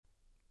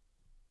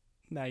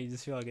Now you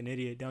just feel like an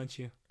idiot, don't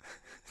you?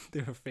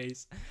 Through her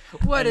face.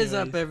 What is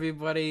up, Anyways.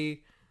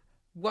 everybody?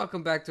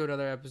 Welcome back to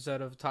another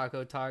episode of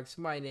Taco Talks.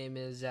 My name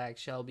is Zach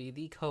Shelby,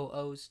 the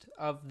co-host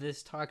of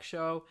this talk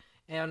show,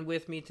 and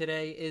with me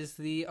today is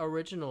the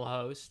original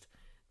host,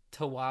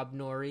 Tawab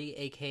Nori,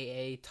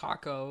 aka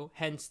Taco,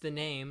 hence the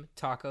name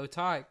Taco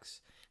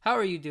Talks. How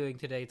are you doing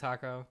today,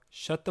 Taco?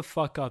 Shut the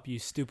fuck up, you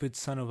stupid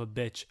son of a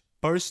bitch.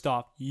 First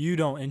off, you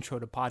don't intro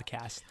the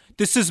podcast.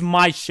 This is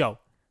my show.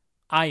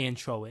 I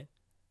intro it.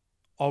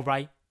 All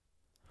right?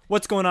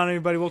 What's going on,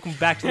 everybody? Welcome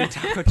back to the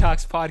Taco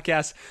Talks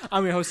podcast.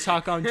 I'm your host,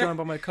 Taco. I'm joined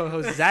by my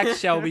co-host, Zach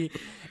Shelby,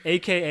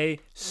 a.k.a.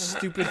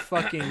 stupid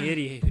fucking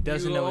idiot who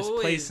doesn't know his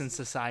place in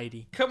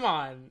society. Come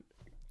on.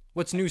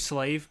 What's new,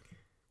 slave?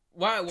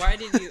 Why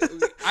did you...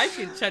 I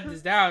should shut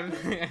this down.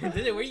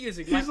 We're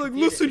using my He's like,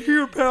 computer. listen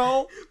here,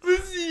 pal.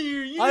 Listen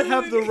here. You I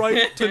have the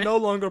right to no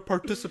longer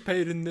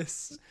participate in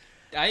this.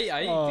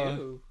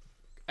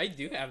 I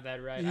do have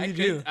that right.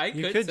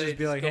 You could say just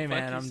be like, go hey, fuck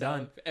man, I'm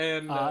done.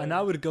 yourself. And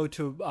I would go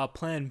to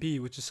plan B,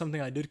 which is something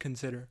I did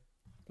consider.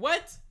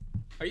 What?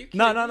 Are you kidding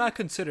No, me? not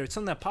consider. It's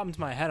something that popped into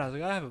my head. I was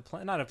like, I have a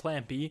plan, not a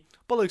plan B,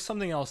 but like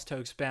something else to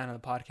expand on the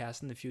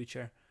podcast in the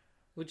future.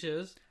 Which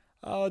is?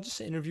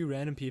 Just interview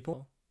random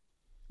people.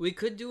 We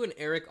could do an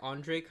Eric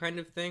Andre kind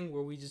of thing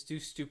where we just do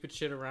stupid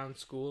shit around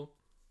school.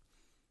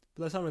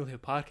 But that's not really a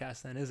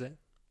podcast then, is it?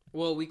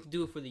 Well, we could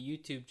do it for the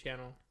YouTube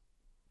channel.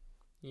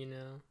 You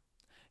know?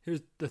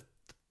 Here's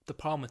the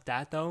problem with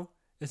that, though,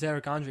 is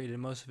Eric Andre did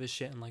most of his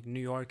shit in like New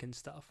York and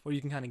stuff, where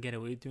you can kind of get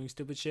away with doing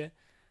stupid shit.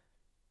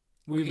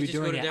 We'd be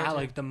doing it at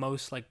like the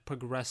most like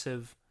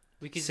progressive,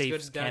 we could safe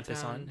just go to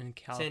campus downtown in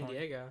California. San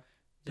Diego.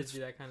 Just do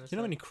that kind of stuff. You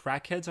know how many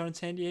crackheads are in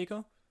San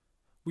Diego?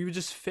 We would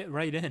just fit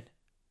right in.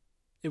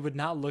 It would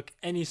not look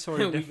any sort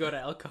of we different. go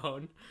to El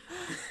Cajon.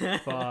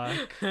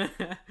 Fuck.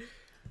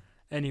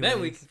 Anyway. Then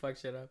we can fuck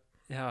shit up.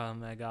 Oh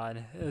my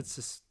god. It's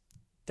just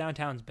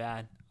downtown's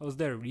bad. I was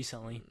there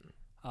recently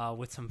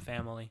with some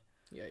family.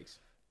 Yikes.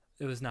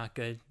 It was not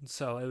good.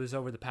 So it was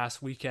over the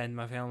past weekend.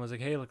 My family was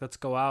like, hey, look, let's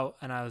go out.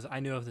 And I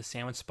knew of the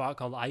sandwich spot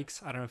called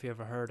Ike's. I don't know if you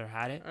ever heard or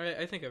had it.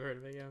 I think I've heard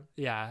of it, yeah.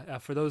 Yeah.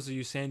 For those of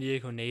you San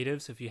Diego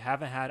natives, if you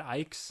haven't had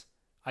Ike's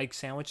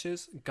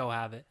sandwiches, go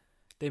have it.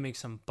 They make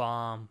some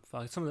bomb.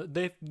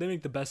 They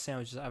make the best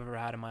sandwiches I've ever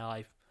had in my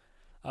life.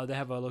 They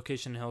have a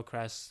location in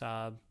Hillcrest,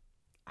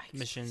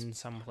 Mission,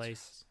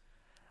 someplace.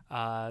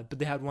 But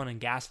they had one in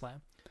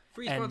Gaslamp.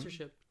 Free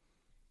sponsorship.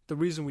 The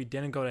reason we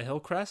didn't go to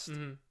Hillcrest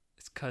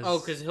is because... Oh,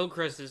 because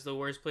Hillcrest is the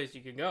worst place you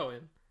can go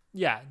in.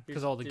 Yeah,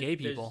 because all the gay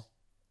people.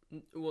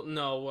 Well,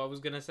 no, I was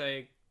going to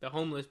say the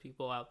homeless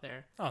people out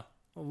there. Oh,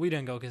 well, we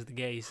didn't go because of the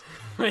gays.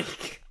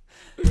 Like...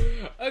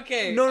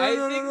 Okay, No,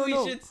 I think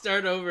we should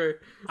start over.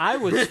 I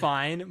was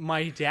fine.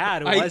 My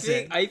dad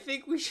wasn't. I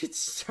think we should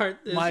start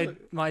this.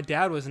 My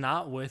dad was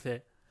not with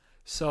it.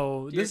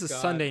 So this is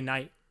Sunday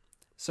night.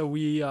 So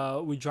we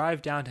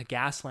drive down to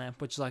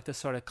Gaslamp, which is like the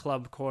sort of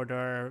club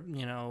quarter,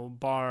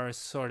 bar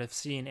sort of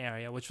scene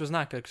area, which was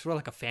not good because we're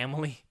like a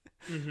family.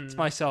 Mm-hmm. It's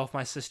myself,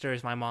 my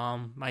sisters, my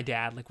mom, my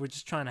dad. Like we're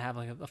just trying to have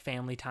like a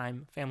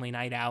family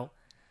night out.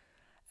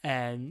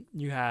 And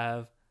you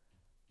have...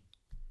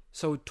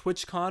 So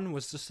TwitchCon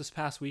was just this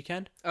past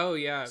weekend. Oh,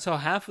 yeah. So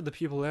half of the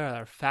people there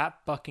are fat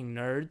fucking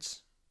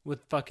nerds with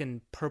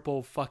fucking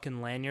purple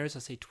fucking lanyards that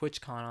say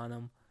TwitchCon on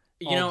them.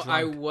 You know,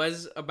 I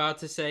was about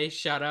to say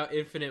shout out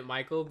Infinite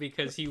Michael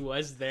because he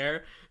was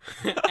there.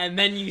 And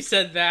then you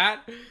said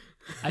that.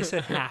 I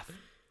said half.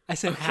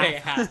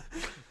 Half.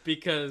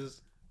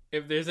 Because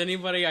if there's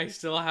anybody I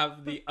still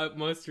have the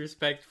utmost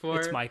respect for...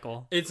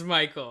 It's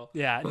Michael.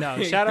 Yeah,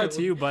 no, shout out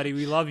to you, buddy.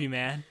 We love you,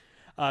 man.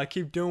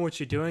 Keep doing what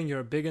you're doing.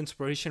 You're a big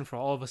inspiration for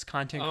all of us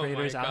content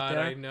creators out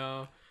there. I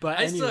know. But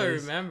I still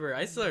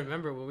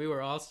remember when we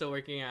were all still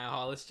working at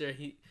Hollister.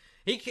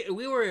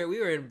 We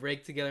were in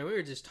break together. We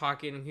were just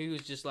talking, and he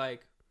was just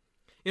like,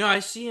 I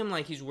see him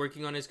like he's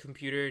working on his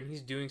computer and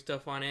he's doing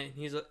stuff on it.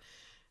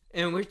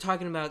 And we're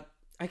talking about.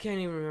 I can't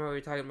even remember what we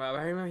were talking about.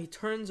 But I remember he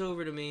turns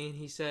over to me and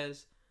he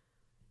says,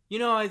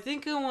 I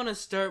think I want to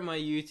start my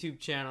YouTube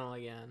channel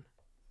again.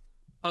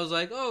 I was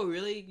like, oh,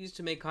 really? You used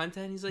to make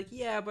content? He's like,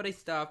 yeah, but I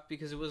stopped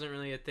because it wasn't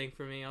really a thing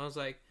for me. I was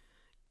like,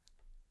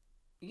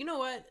 you know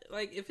what?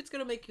 Like, if it's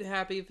going to make you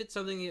happy, if it's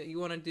something you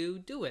want to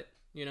do it.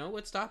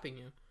 What's stopping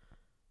you?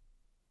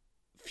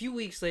 A few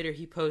weeks later,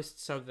 he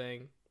posts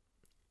something.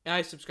 And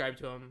I subscribe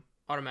to him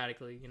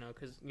automatically,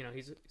 because,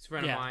 he's a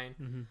friend of mine.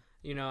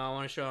 Mm-hmm. I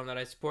want to show him that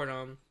I support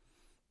him.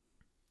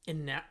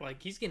 And now,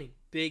 like, he's getting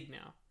big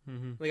now.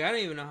 Mm-hmm. Like, I don't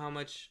even know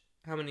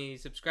how many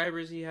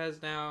subscribers he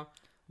has now.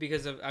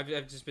 Because I've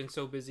just been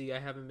so busy, I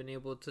haven't been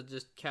able to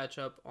just catch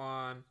up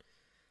on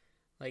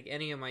like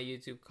any of my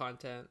YouTube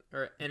content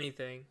or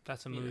anything.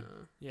 That's a mood.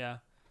 Yeah.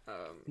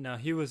 No,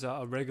 he was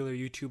a regular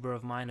YouTuber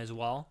of mine as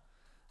well.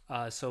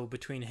 So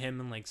between him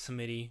and like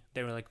Samiti,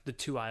 they were like the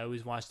two I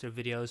always watch their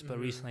videos. But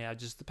recently,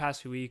 the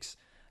past few weeks,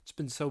 it's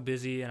been so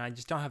busy, and I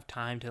just don't have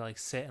time to like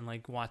sit and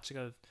like watch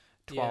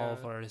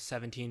 12 or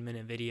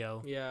 17-minute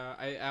video. Yeah,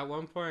 at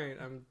one point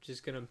I'm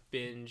just gonna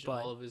binge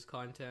all of his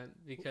content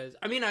because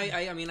I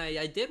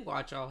did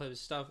watch all his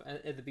stuff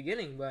at the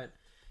beginning, but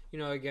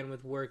again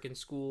with work and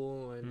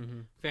school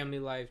and family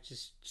life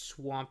just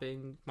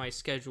swamping my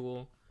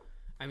schedule.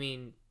 I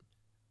mean,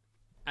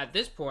 at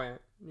this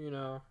point,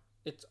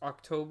 it's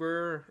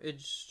October.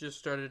 It's just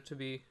started to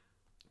be.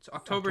 It's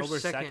October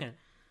 2nd,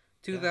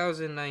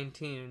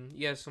 2019.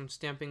 Yes, I'm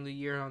stamping the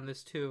year on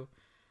this too.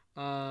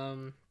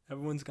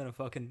 Everyone's gonna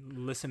fucking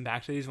listen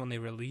back to these when they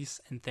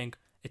release and think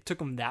it took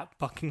them that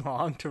fucking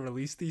long to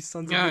release these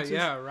sons of bitches.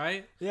 Yeah,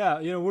 right?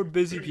 Yeah, we're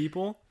busy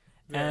people,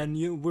 and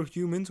we're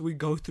humans. We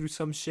go through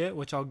some shit,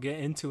 which I'll get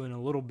into in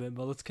a little bit,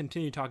 but let's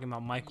continue talking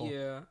about Michael.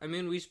 Yeah, I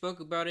mean, we spoke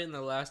about it in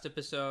the last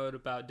episode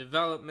about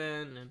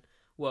development and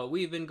what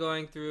we've been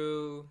going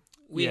through.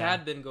 We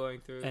had been going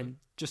through. And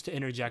just to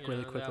interject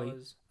really quickly,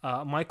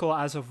 Michael,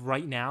 as of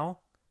right now,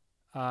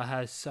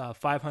 has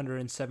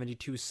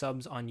 572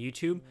 subs on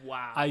YouTube.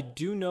 Wow. I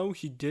do know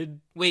he did...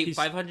 Wait,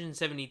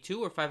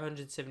 572 or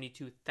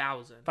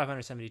 572,000?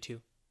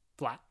 572.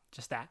 Flat.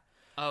 Just that.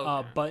 Oh,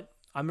 okay. But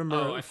I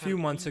remember a few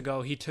months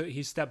ago,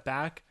 he stepped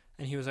back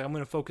and he was like, I'm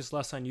going to focus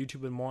less on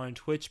YouTube and more on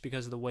Twitch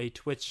because of the way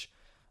Twitch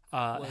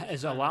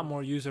is a lot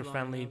more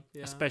user-friendly,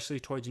 especially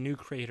towards new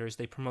creators.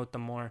 They promote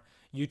them more.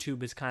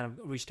 YouTube has kind of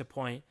reached a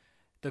point,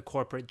 the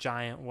corporate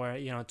giant, where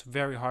it's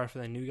very hard for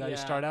the new guy to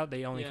start out.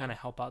 They only kind of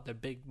help out the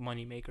big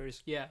money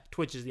makers. Yeah.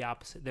 Twitch is the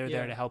opposite. They're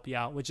there to help you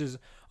out, which is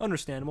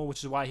understandable,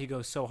 which is why he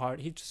goes so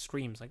hard. He just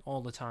streams like all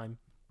the time.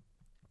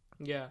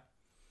 Yeah.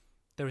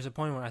 There was a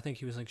point where I think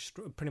he was like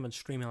pretty much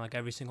streaming like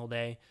every single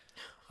day,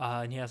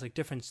 and he has like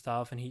different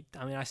stuff. And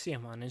I see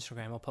him on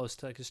Instagram. He'll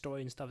post like his story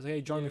and stuff. He's like,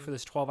 hey, join me for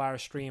this 12-hour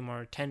stream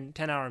or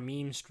 10-hour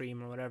meme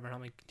stream or whatever. And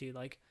I'm like, dude,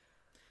 like,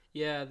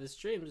 yeah, the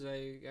streams.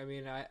 I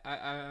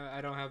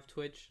don't have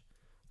Twitch.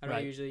 I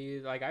don't usually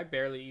use, I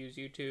barely use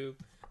YouTube.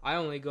 I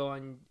only go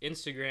on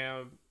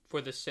Instagram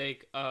for the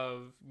sake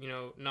of,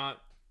 not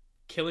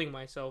killing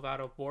myself out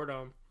of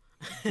boredom.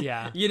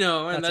 Yeah.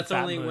 And that's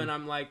only when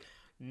I'm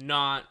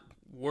not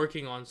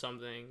working on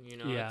something,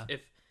 Yeah.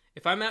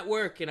 If I'm at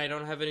work and I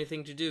don't have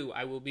anything to do,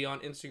 I will be on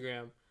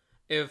Instagram.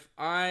 If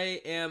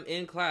I am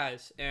in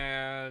class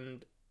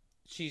and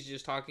she's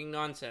just talking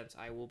nonsense,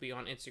 I will be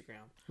on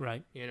Instagram.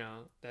 Right.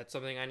 That's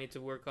something I need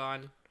to work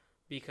on,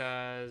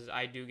 because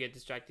I do get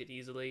distracted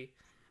easily,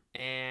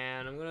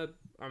 and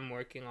I'm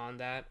working on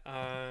that.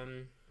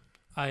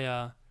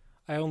 I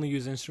only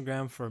use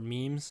Instagram for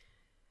memes.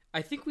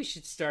 I think we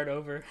should start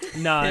over.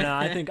 No,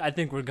 I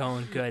think we're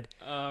going good.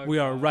 We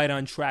are right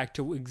on track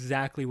to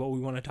exactly what we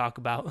want to talk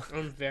about.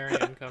 I'm very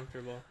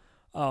uncomfortable.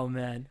 Oh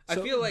man, I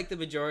feel like the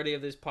majority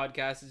of this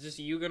podcast is just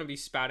you gonna be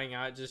spouting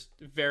out just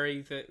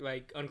very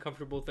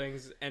uncomfortable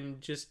things, and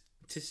just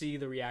to see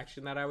the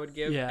reaction that I would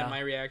give. Yeah. And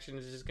my reaction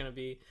is just gonna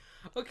be,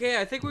 okay,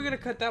 I think we're gonna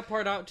cut that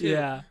part out too.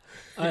 Yeah,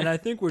 and I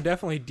think we're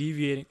definitely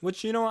deviating,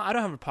 which I don't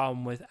have a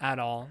problem with at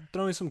all.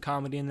 Throwing some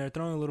comedy in there,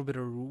 throwing a little bit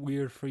of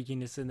weird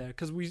freakiness in there,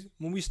 because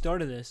when we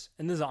started this,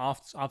 and this is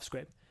off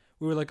script,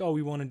 we were like, oh,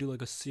 we want to do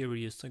like a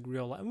serious, like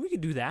real life, and we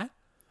could do that.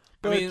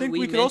 But I think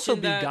we could also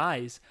be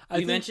guys.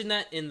 We mentioned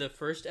that in the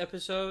first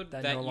episode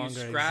that no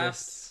longer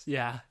exists.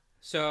 Yeah.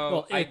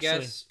 So I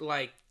guess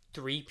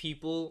 3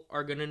 people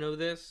are gonna know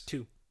this.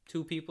 2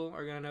 people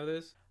are gonna know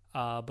this.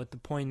 But the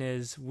point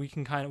is, we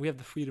have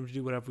the freedom to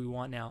do whatever we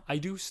want now. I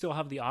do still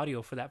have the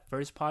audio for that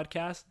first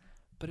podcast,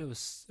 but it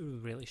was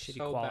really shitty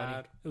quality.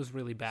 Bad. It was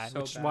really bad,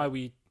 which is why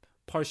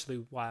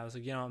I was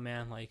like,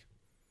 man,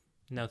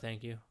 no,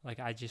 thank you.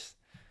 I just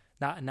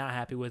not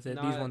happy with it.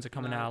 These ones are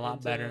coming out a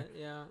lot better.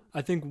 Yeah.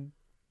 I think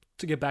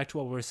to get back to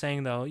what we were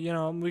saying though,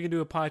 we can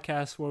do a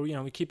podcast where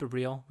we keep it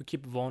real, we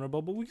keep it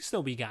vulnerable, but we can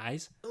still be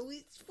guys. Oh,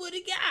 it's for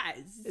the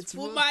guys. It's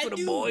for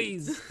the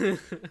boys.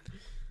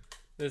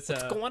 What's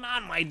going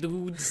on, my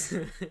dudes?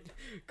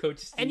 Coach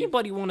Steve.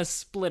 Anybody want to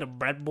split a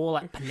bread bowl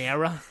at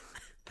Panera?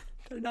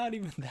 They're not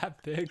even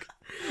that big.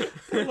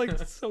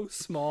 They're so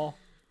small.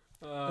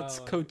 That's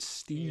Coach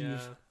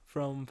Steve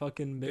from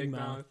fucking Big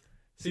Mouth.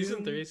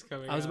 Season 3 is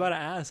coming out. I was about to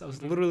ask. I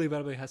was literally about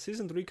to be, has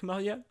Season 3 come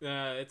out yet?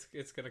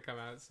 It's going to come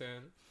out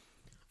soon.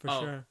 For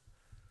sure.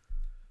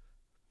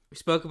 We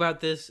spoke about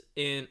this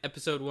in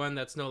episode 1.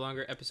 That's no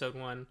longer episode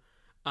 1.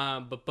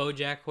 But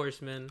BoJack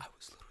Horseman. I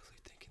was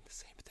literally thinking the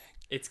same thing.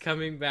 It's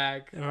coming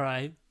back. All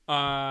right.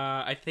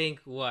 I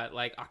think,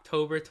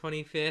 October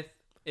 25th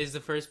is the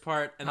first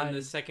part. And then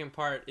the second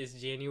part is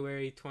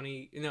January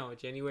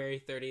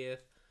 30th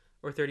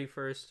or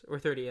 31st or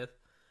 30th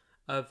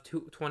of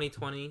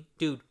 2020.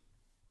 Dude.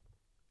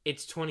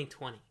 It's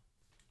 2020,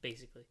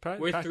 basically.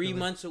 We're 3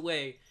 months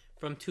away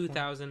from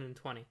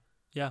 2020.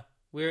 Yeah.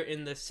 We're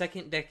in the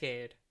second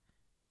decade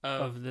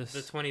of the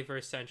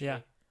 21st century. Yeah.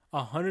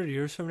 100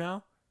 years from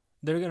now,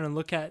 they're going to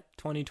look at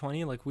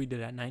 2020 like we did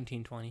at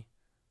 1920.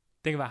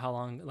 Think about how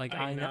long,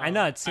 I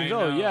know it seems,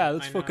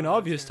 that's fucking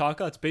obvious,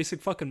 Taka. It's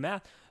basic fucking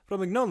math. But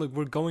I'm like, no,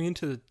 we're going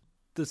into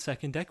the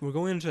second decade. We're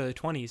going into the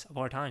 20s of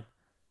our time.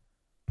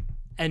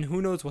 And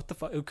who knows what the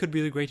fuck? It could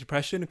be the Great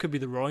Depression. It could be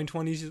the Roaring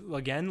Twenties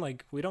again.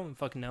 Like, we don't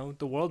fucking know.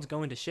 The world's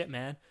going to shit,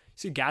 man. You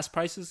see gas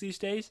prices these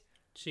days?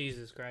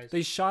 Jesus Christ.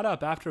 They shot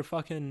up after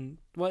fucking,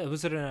 what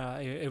was it, an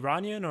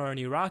Iranian or an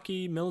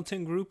Iraqi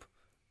militant group?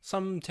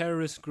 Some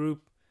terrorist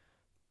group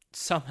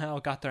somehow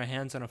got their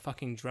hands on a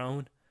fucking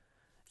drone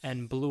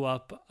and blew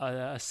up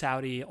a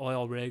Saudi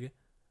oil rig.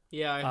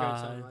 Yeah, I heard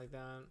something like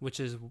that. Which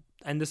is,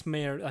 and this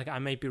may, like, I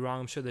might be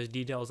wrong. I'm sure there's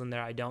details in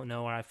there I don't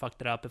know, or I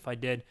fucked it up. If I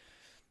did,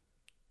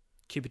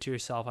 keep it to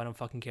yourself. I don't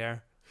fucking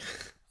care.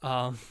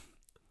 And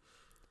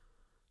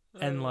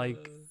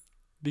like,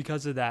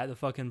 because of that, the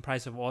fucking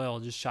price of oil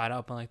just shot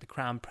up, and like the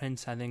Crown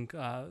Prince, I think,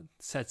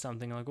 said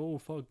something like, "Oh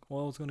fuck,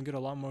 oil's gonna get a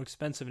lot more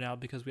expensive now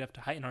because we have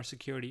to heighten our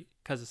security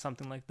because of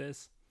something like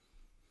this."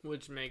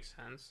 Which makes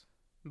sense,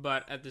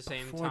 but at the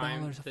same $4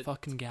 time, a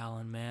fucking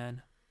gallon,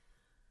 man.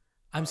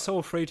 I'm so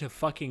afraid to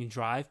fucking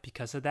drive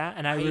because of that,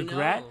 and I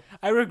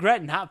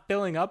regret not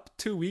filling up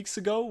 2 weeks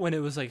ago when it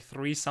was like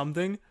 3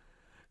 something,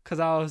 because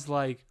I was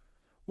like,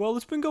 well,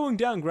 it's been going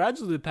down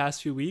gradually the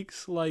past few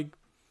weeks. Like,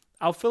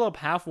 I'll fill up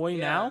halfway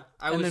now,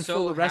 and then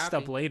fill the rest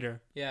up later.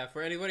 Yeah,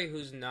 for anybody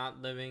who's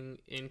not living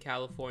in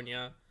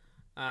California,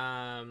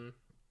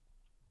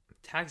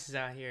 taxes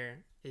out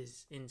here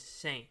is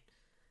insane.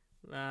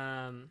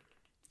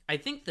 I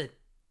think the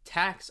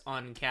tax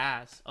on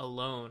gas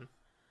alone,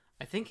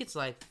 I think it's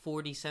like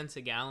 40 cents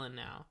a gallon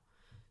now.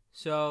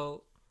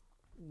 So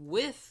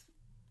with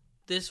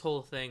this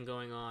whole thing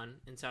going on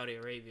in Saudi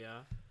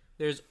Arabia,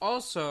 there's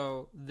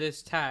also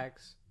this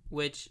tax,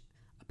 which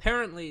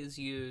apparently is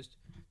used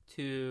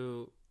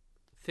to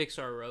fix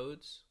our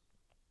roads.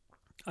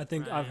 I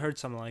think I've heard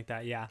something like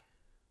that, yeah.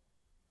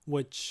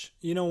 Which,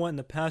 you know what, in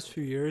the past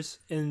few years,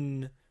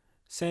 in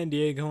San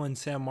Diego and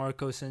San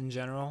Marcos in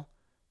general,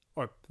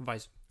 or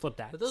flip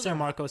that, San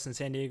Marcos and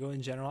San Diego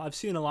in general, I've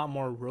seen a lot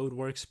more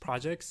roadworks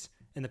projects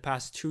in the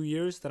past 2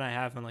 years than I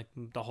have in like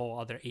the whole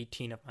other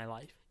 18 of my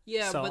life.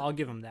 Yeah, so I'll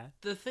give them that.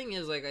 The thing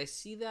is, like, I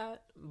see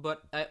that,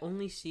 but I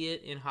only see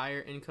it in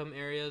higher income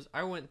areas.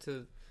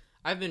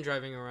 I've been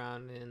driving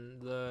around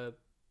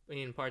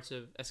in parts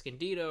of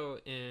Escondido,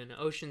 in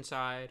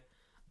Oceanside,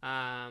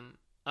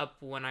 up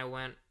when I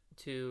went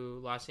to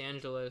Los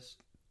Angeles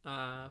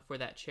for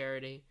that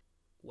charity,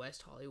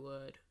 West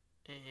Hollywood,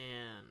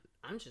 and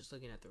I'm just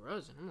looking at the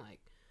roads and I'm like,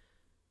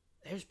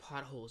 there's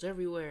potholes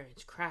everywhere.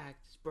 It's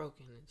cracked. It's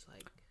broken. It's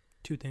like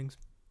 2 things.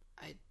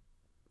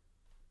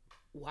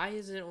 Why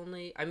is it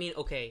only? I mean,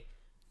 okay,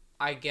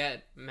 I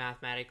get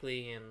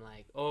mathematically and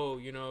like, oh,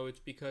 you know, it's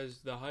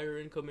because the higher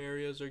income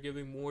areas are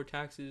giving more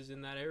taxes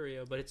in that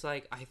area. But it's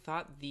like, I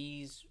thought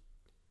these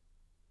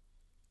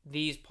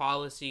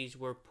policies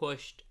were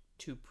pushed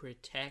to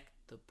protect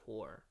the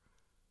poor.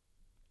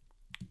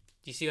 Do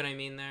you see what I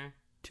mean there?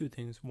 2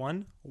 things.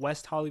 One,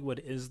 West Hollywood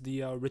is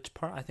the rich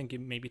part. I think you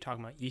may be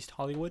talking about East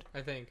Hollywood.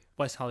 I think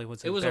West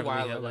Hollywood's. It was a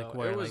while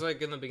ago. It was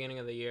like in the beginning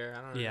of the year.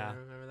 I don't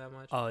remember that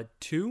much.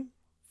 2,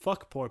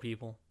 fuck poor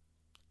people,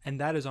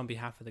 and that is on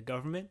behalf of the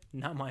government,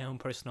 not my own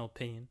personal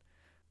opinion.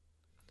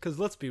 Because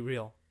let's be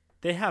real,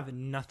 they have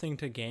nothing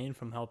to gain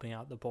from helping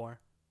out the poor.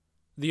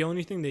 The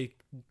only thing they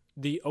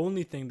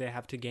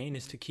have to gain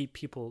is to keep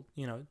people,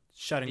 you know,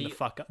 shutting the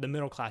fuck up. The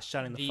middle class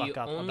shutting the fuck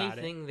up about it. The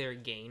only thing they're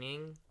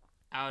gaining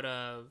out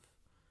of,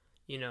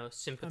 you know,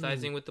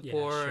 sympathizing with the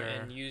poor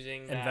and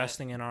using that,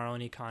 investing in our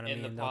own economy,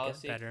 and they'll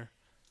get better,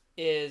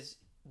 is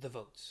the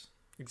votes.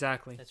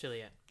 Exactly. That's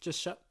really it. Just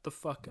shut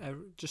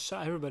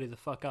everybody the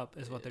fuck up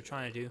is what they're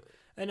trying to do.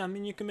 And I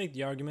mean, you can make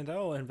the argument that,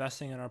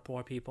 investing in our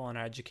poor people and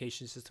our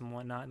education system and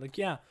whatnot, like,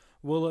 yeah,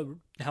 will it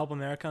help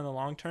America in the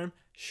long term?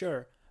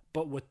 Sure.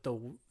 But with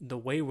the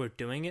way we're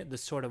doing it, the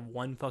sort of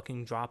one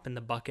fucking drop in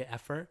the bucket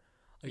effort,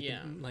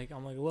 I'm like,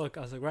 look,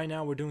 I was like, right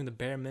now we're doing the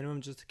bare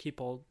minimum just to keep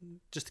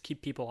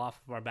people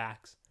off of our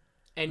backs.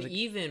 And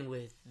even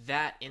with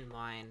that in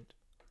mind,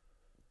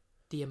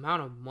 the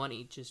amount of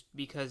money, just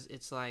because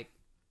it's like,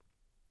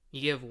 you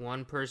give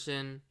one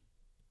person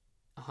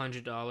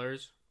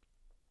 $100,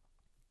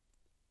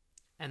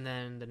 and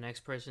then the next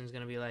person's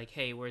gonna be like,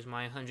 "Hey, where's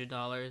my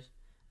 $100?"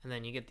 And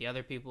then you get the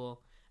other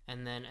people,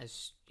 and then,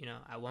 as you know,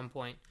 at one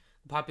point,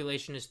 the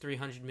population is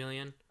 300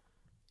 million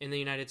in the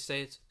United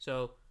States.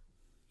 So,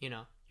 you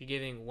know, you're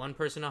giving one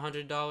person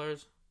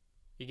 $100,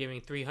 you're giving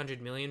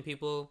 300 million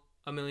people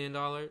 $1 million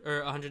or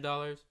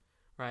 $100,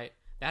 right?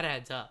 That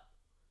adds up.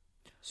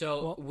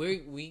 So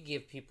we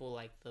give people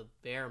like the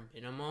bare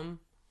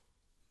minimum.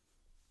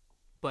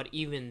 But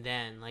even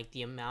then, like,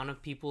 the amount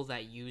of people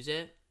that use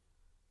it,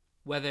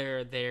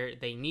 whether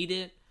they need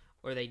it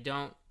or they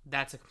don't,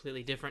 that's a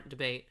completely different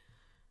debate.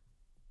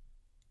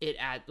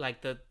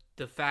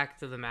 The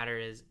fact of the matter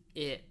is,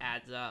 it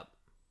adds up.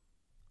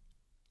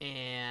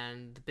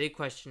 And the big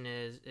question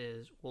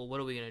is, well, what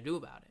are we going to do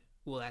about it?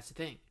 Well, that's the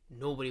thing.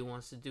 Nobody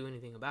wants to do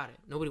anything about it.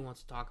 Nobody wants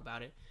to talk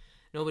about it.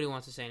 Nobody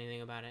wants to say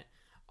anything about it.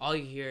 All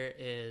you hear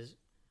is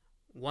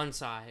one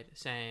side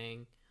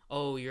saying,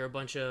 oh, you're a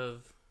bunch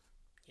of,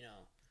 you know,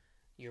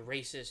 you're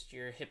racist,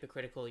 you're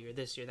hypocritical, you're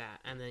this, you're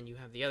that. And then you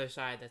have the other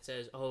side that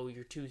says, oh,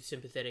 you're too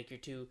sympathetic, you're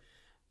too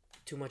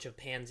too much of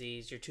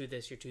pansies, you're too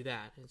this, you're too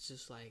that. It's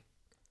just like,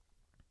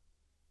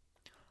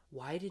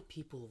 why did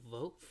people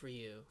vote for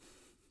you?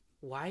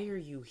 Why are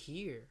you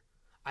here?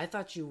 I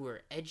thought you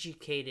were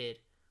educated,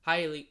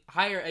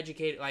 higher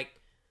educated. Like,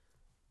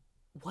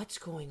 what's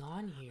going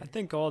on here? I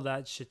think all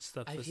that shit's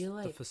the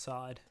the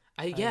facade.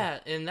 Yeah,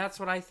 and that's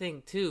what I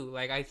think too.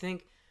 Like, I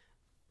think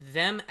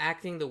them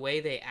acting the way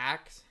they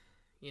act,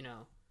 you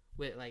know,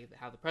 with like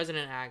how the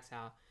president acts,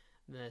 how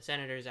the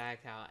senators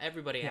act, how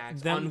everybody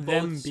acts on both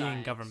them sides,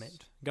 being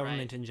government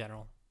right? in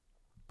general,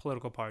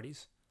 political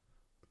parties.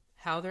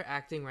 How they're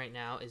acting right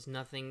now is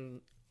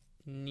nothing,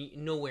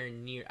 nowhere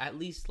near. At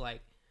least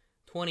like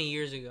 20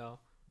 years ago,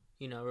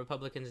 you know,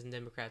 Republicans and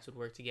Democrats would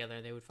work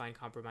together. They would find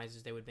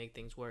compromises. They would make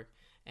things work,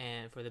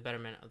 and for the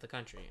betterment of the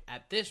country.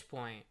 At this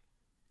point,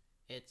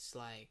 it's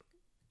like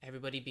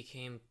everybody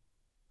became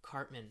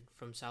Cartman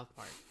from South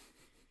Park.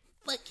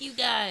 Fuck you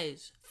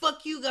guys!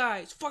 Fuck you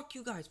guys! Fuck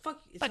you guys!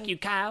 Fuck you,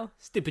 Kyle!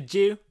 Stupid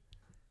Jew!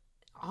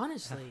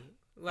 Honestly,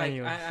 like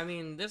anyway. I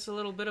mean, that's a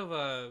little bit of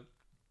a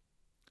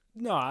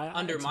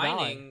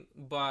undermining,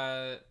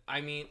 but I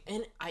mean,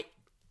 and I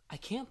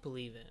can't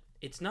believe it.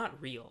 It's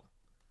not real.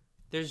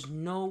 There's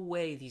no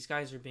way these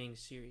guys are being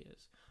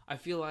serious. I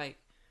feel like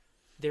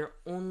they're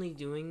only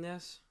doing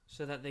this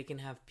so that they can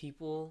have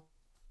people.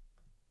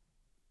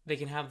 They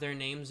can have their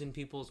names in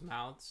people's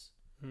mouths,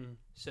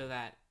 so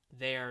that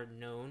they are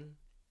known,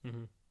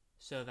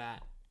 so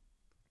that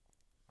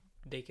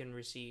they can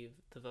receive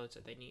the votes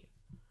that they need.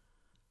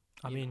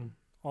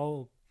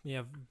 I'll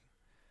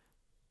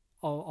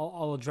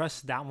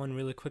address that one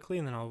really quickly,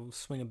 and then I'll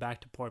swing it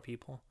back to poor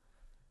people.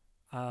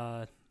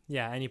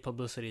 Any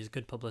publicity is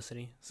good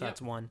publicity, so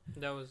that's one.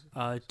 That was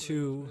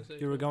two.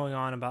 You were going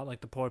on about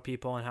like the poor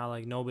people and how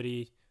like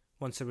nobody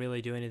wants to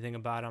really do anything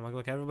about it. I'm like,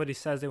 look, everybody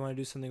says they want to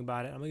do something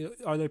about it. I'm like,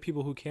 are there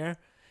people who care?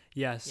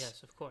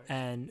 Yes, of course.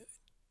 And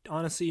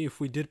honestly, if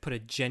we did put a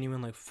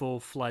genuine, like,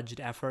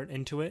 full-fledged effort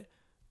into it,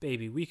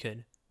 baby, we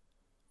could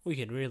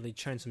really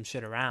turn some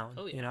shit around.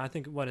 Oh, yeah. You know, I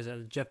think, what is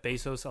it, Jeff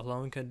Bezos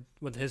alone could,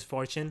 with his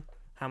fortune,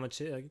 how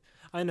much,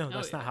 I know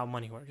that's not how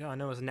money works. I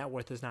know his net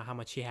worth is not how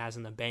much he has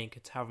in the bank.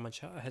 It's how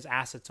much his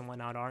assets and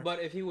whatnot are.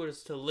 But if he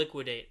was to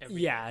liquidate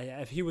everything.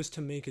 Yeah, if he was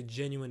to make a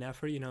genuine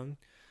effort, you know,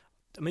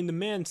 I mean, the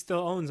man still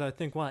owns, I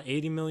think,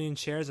 80 million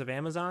shares of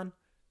Amazon?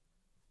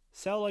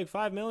 Sell like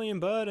 5 million,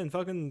 bud, and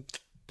fucking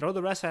throw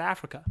the rest at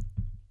Africa.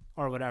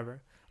 Or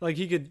whatever. Like,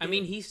 he could... I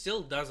mean, he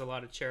still does a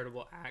lot of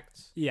charitable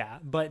acts. Yeah,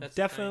 but that's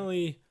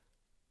definitely,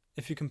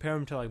 if you compare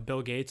him to, like,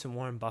 Bill Gates and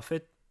Warren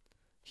Buffett,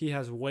 he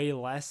has way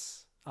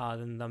less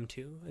than them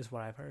two, is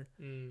what I've heard.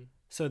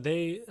 So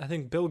I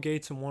think Bill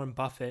Gates and Warren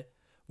Buffett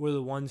were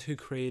the ones who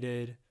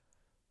created...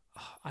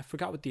 I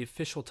forgot what the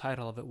official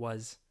title of it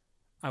was.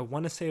 I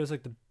want to say it was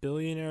like the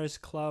Billionaires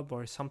Club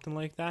or something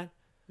like that,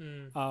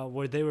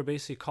 where they were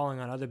basically calling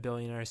on other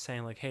billionaires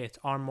saying like, hey, it's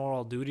our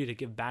moral duty to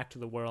give back to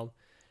the world.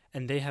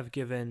 And they have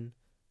given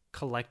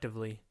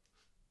collectively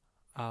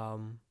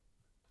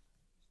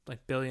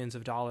like billions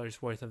of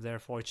dollars worth of their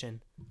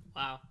fortune.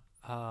 Wow.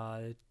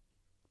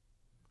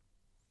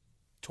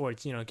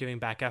 Towards, you know, giving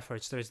back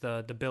efforts. There's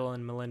the Bill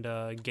and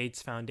Melinda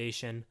Gates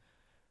Foundation.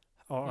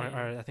 Or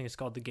I think it's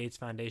called the Gates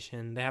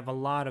Foundation. They have a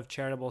lot of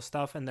charitable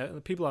stuff, and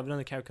the people have done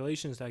the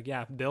calculations like,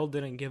 yeah, if Bill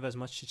didn't give as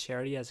much to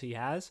charity as he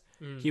has,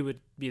 he would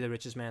be the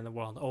richest man in the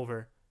world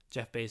over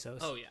Jeff Bezos.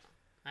 Oh, yeah.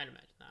 I'd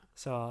imagine that.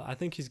 So I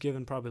think he's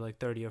given probably like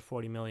 30 or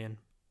 40 million.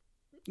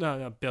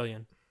 No,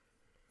 billion.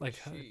 Like,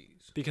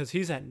 because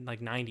he's at like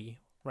 90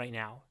 right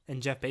now,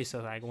 and Jeff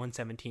Bezos like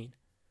 117.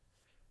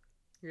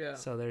 Yeah.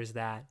 So there's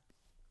that.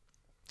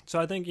 So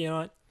I think, you know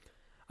what?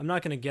 I'm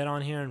not going to get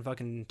on here and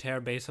fucking tear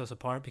Bezos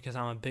apart because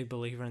I'm a big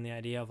believer in the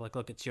idea of like,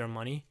 look, it's your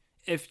money.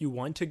 If you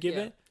want to give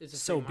it,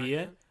 so be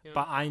it. Yeah.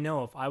 But I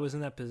know if I was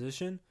in that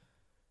position,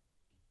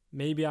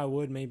 maybe I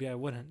would, maybe I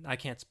wouldn't. I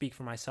can't speak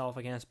for myself.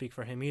 I can't speak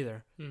for him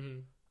either.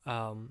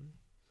 But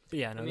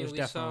yeah, no, I mean, there's we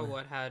definitely... saw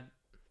what had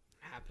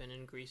happened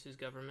in Greece's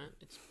government.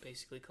 It's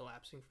basically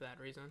collapsing for that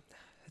reason.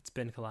 It's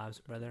been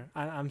collapsed, brother.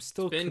 I'm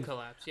still... It's been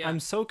collapsed, yeah. I'm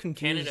so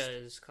confused.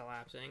 Canada is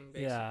collapsing,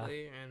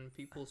 basically, and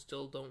people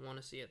still don't want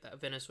to see it. That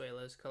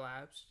Venezuela's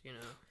collapsed, you know.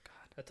 God.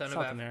 A ton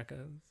South of America.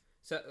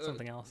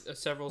 Something else.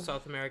 Several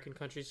South American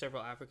countries,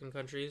 several African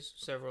countries,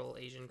 several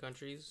Asian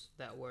countries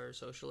that were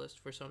socialist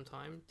for some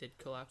time did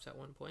collapse at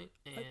one point,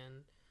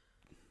 and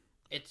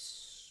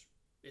it's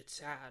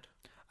sad.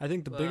 I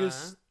think the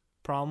biggest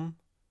problem,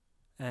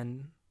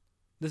 and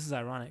this is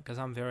ironic because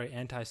I'm very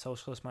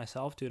anti-socialist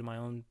myself due to my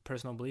own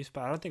personal beliefs,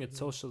 but I don't think it's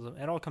socialism.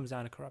 It all comes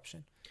down to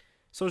corruption.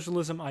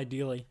 Socialism,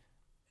 ideally,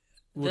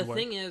 would work.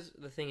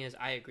 The thing is,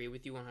 I agree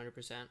with you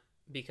 100%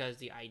 because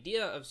the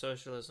idea of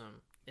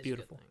socialism is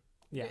beautiful. A good thing.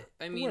 Yeah,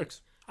 I mean, it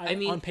works.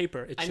 On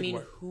paper, it should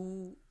work.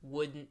 Who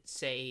wouldn't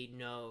say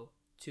no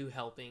to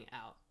helping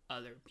out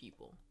other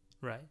people?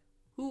 Right.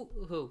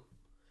 Who?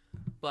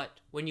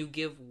 But when you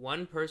give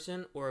one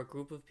person or a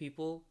group of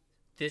people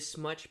this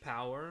much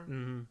power,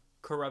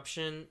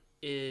 corruption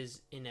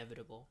is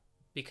inevitable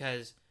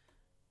because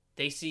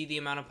they see the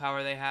amount of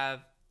power they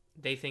have.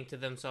 They think to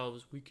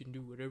themselves, we can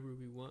do whatever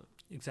we want.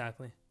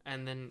 Exactly.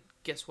 And then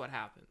guess what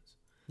happens?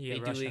 Yeah, they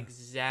Russia. do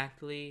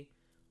exactly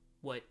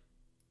what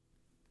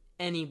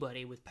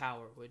anybody with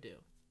power would do.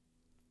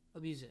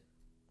 Abuse it.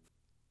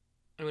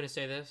 I'm going to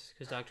say this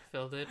because Dr.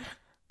 Phil did.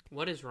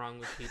 What is wrong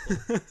with people?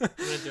 I'm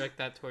going to direct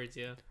that towards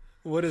you.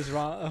 What is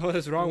wrong? What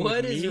is wrong with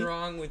What me? is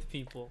wrong with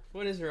people?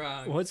 What is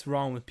wrong? What's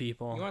wrong with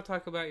people? You want to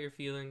talk about your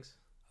feelings?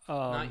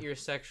 Not your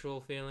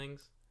sexual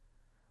feelings?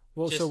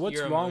 Well, Just so what's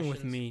your wrong with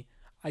emotions. me?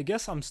 I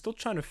guess I'm still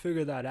trying to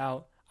figure that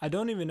out. I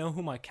don't even know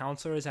who my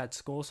counselor is at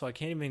school, so I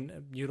can't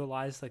even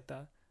utilize like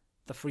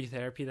the free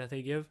therapy that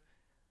they give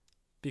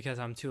because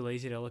I'm too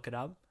lazy to look it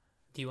up.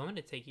 Do you want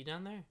me to take you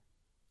down there?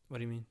 What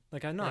do you mean?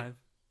 Like I know Like,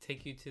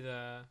 take you to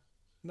the...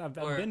 I've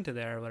or- been to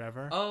there or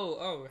whatever.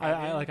 Oh.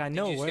 I like I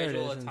know Did you where it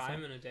schedule is a and time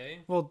stuff. in a day?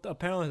 Well,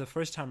 apparently the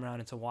first time around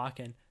it's a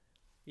walk-in.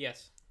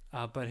 Yes.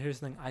 But here's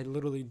the thing: I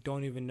literally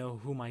don't even know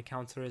who my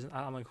counselor is.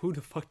 I'm like, who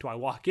the fuck do I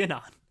walk in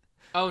on?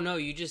 Oh, no,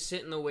 you just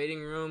sit in the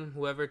waiting room.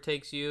 Whoever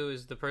takes you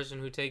is the person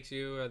who takes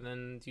you, and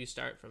then you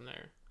start from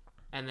there.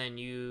 And then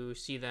you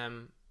see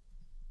them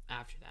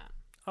after that.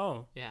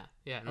 Oh, Yeah,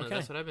 no, Okay.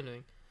 that's what I've been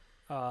doing.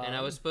 And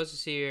I was supposed to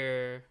see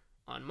her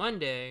on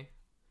Monday,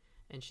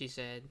 and she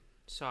said,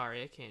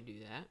 sorry, I can't do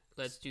that.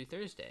 Let's do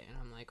Thursday. And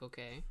I'm like,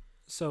 okay.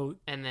 so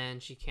And then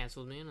she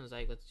canceled me and was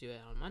like, let's do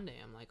it on Monday.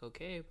 I'm like,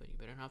 okay, but you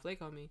better not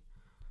flake on me.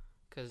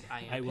 Because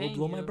I will paying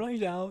blow you. my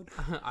brains out.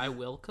 I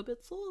will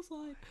commit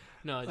suicide.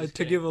 No, just To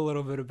kidding. give a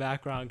little bit of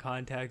background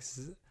context,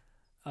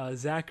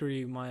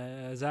 Zachary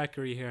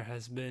here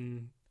has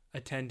been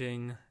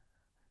attending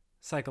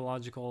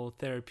psychological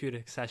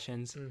therapeutic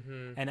sessions,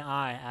 Mm-hmm. and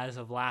I, as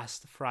of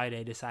last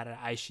Friday, decided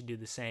I should do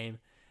the same.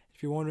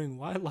 If you're wondering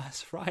why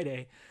last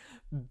Friday,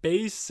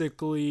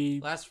 basically,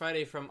 Last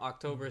Friday from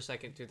October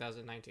 2nd,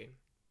 2019.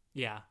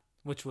 yeah,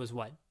 which was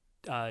what,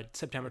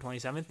 September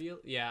 27th.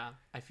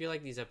 I feel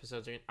like these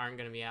episodes aren't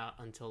going to be out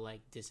until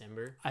like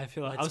December. I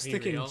feel like I Let's was be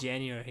thinking real.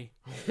 January.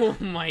 Oh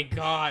my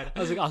god. I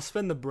was like, I'll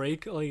spend the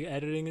break like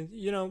editing, and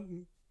we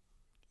don't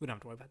have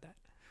to worry about that.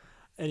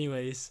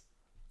 Anyways,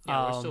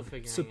 Yeah, we're still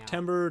figuring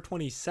September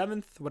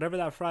 27th, whatever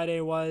that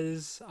Friday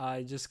was,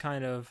 I just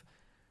kind of,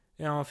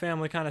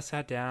 family kind of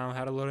sat down,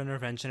 had a little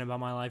intervention about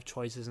my life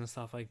choices and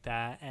stuff like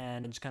that,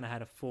 and just kind of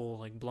had a full,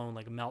 like, blown,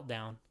 like,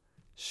 meltdown,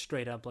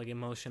 straight up, like,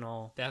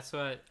 emotional, That's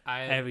what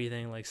I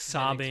everything, like, been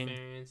sobbing,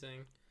 experiencing.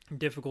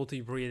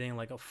 difficulty breathing,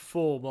 like, a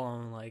full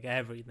blown, like,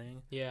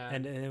 everything, Yeah.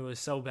 and it was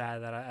so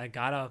bad that I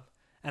got up,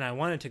 and I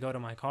wanted to go to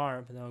my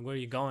car, but they're like, where are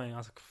you going? I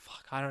was like,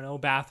 fuck, I don't know,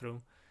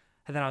 bathroom,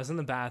 and then I was in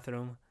the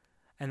bathroom.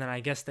 And then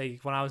I guess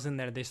when I was in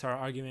there, they started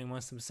arguing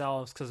amongst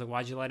themselves because like,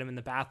 why'd you let him in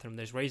the bathroom?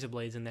 There's razor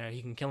blades in there.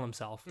 He can kill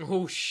himself.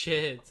 Oh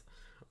shit.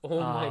 Oh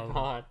my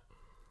god.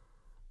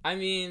 I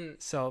mean,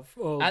 So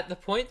at the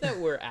point that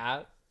we're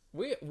at,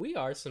 we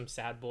are some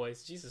sad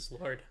boys. Jesus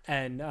Lord.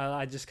 and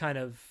I just kind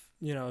of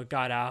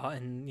got out,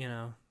 and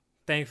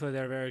thankfully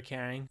they're very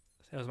caring.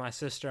 It was my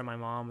sister and my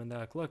mom, and they're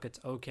like, look, it's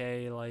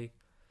okay, like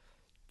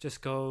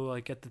just go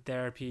like get the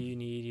therapy you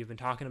need. You've been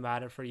talking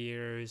about it for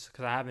years,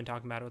 because I have been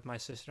talking about it with my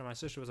sister. My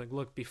sister was like,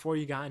 look, before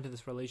you got into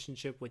this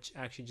relationship, which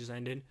actually just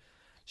ended,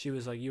 she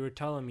was like, you were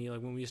telling me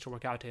like when we used to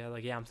work out together,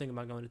 like, yeah, I'm thinking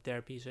about going to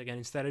therapy. So again,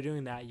 instead of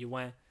doing that, you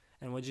went,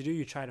 and what'd you do?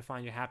 You try to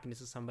find your happiness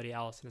in somebody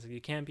else. And it's like,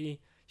 you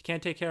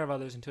can't take care of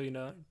others until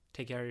you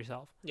take care of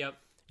yourself. Yep.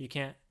 You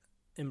can't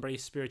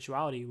embrace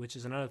spirituality, which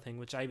is another thing,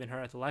 which I even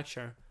heard at the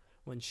lecture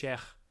when Sheikh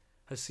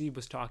Hasib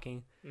was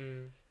talking.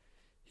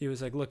 He was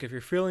like, look, if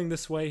you're feeling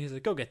this way, he's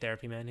like, go get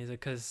therapy, man. He's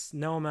like, because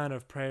no amount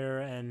of prayer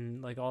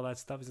and like all that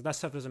stuff, that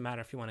stuff doesn't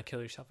matter if you want to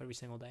kill yourself every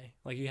single day.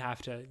 Like, you have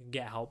to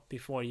get help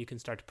before you can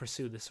start to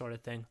pursue this sort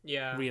of thing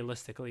Yeah.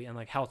 realistically and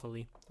like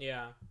healthily,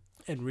 Yeah.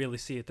 and really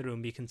see it through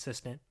and be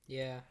consistent.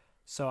 Yeah.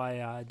 So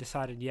I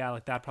decided,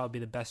 like that'd probably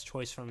be the best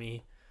choice for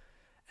me.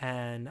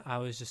 And I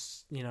was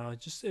just,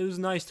 it was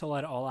nice to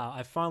let it all out.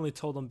 I finally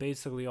told them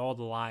basically all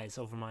the lies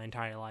over my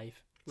entire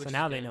life. Which So is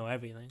now they good. know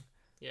everything.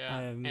 Yeah.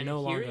 I and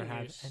no longer hearing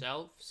have-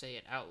 yourself say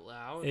it out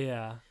loud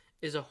Yeah.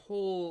 is a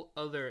whole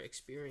other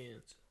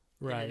experience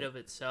in Right. and of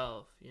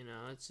itself.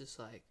 It's just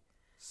like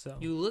So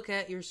you look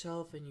at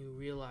yourself and you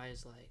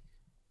realize like,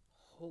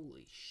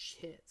 holy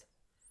shit,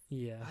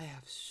 yeah. I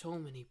have so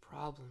many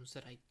problems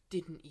that I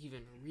didn't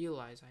even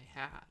realize I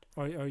had.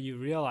 Or you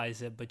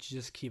realize it, but you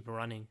just keep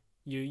running.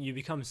 You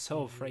become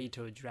so afraid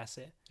to address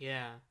it.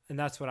 Yeah. And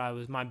that's what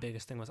my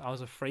biggest thing was. I was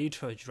afraid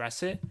to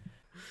address it.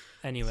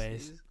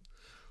 Anyways.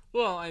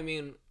 Well, I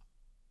mean,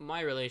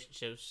 my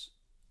relationships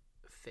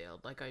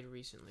failed. Like, I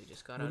recently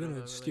just got We're out of a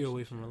going to steer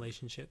away from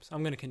relationship. relationships.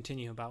 I'm going to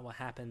continue about what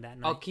happened that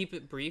night. I'll keep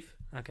it brief.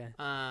 Okay.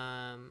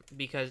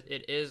 Because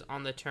it is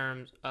on the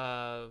terms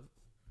of,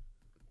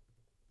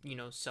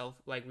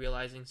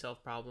 realizing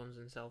self problems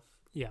and self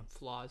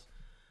flaws.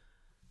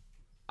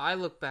 I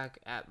look back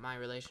at my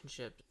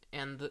relationship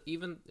and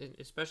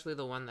especially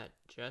the one that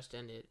just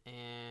ended,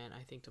 and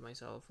I think to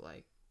myself,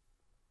 like,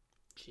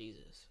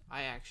 Jesus,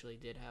 I actually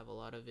did have a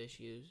lot of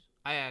issues.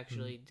 I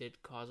actually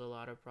did cause a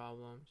lot of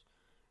problems.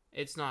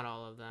 It's not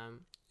all of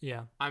them.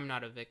 Yeah. I'm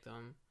not a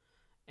victim.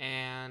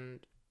 And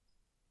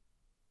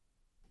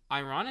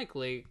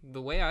ironically,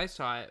 the way I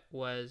saw it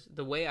was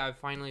the way I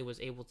finally was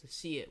able to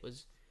see it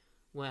was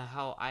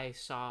how I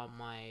saw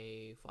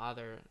my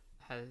father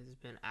has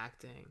been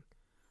acting.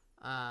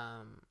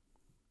 And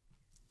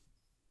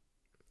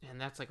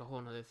that's like a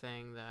whole nother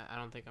thing that I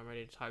don't think I'm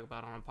ready to talk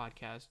about on a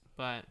podcast,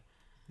 but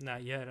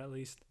not yet, at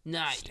least.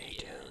 Not Stay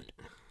tuned.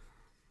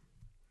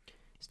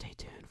 Stay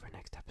tuned for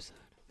next episode.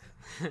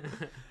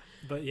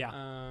 But yeah.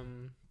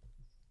 I'm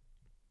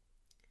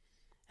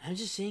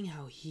just seeing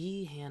how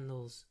he's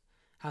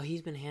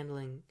been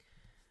handling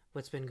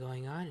what's been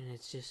going on, and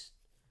it's just,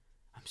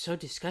 I'm so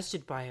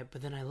disgusted by it,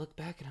 but then I look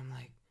back and I'm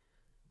like,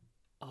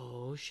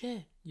 oh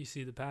shit. You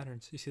see the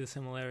patterns, you see the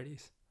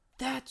similarities.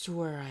 That's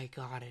where I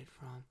got it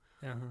from.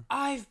 Uh-huh.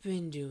 I've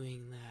been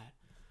doing that.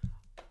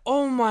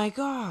 Oh my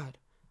god.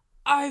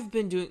 I've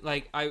been doing,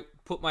 like, I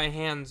put my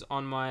hands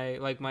on my,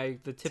 like,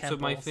 the tips temples. Of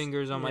my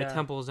fingers on my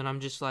temples, and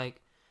I'm just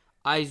like,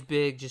 eyes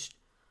big, just,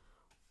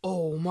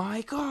 oh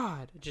my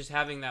god. Just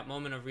having that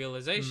moment of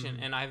realization,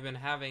 and I've been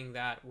having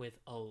that with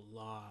a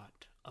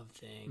lot of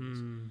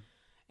things.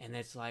 And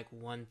it's like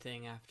one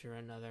thing after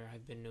another.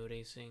 I've been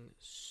noticing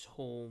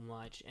so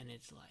much, and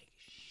it's like,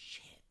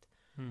 shit.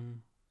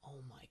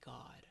 Oh my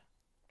god.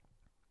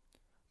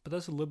 But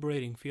that's a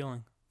liberating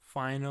feeling.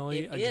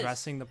 Finally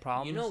addressing the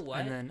problems. You know what?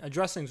 And then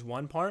addressing is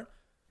one part.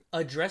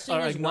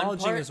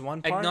 Acknowledging is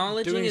one part.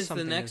 Acknowledging is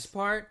the next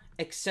part.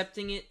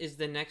 Accepting it is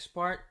the next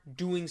part.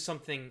 Doing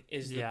something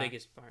is the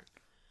biggest part.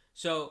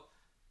 So,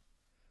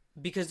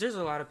 because there's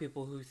a lot of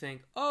people who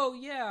think, oh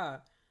yeah,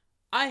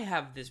 I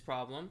have this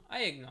problem.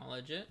 I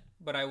acknowledge it,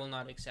 but I will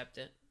not accept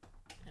it.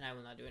 And I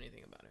will not do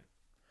anything about it.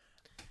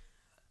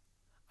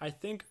 I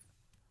think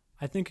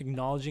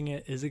acknowledging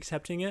it is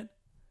accepting it.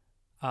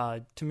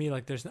 To me,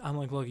 like, I'm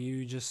like, look,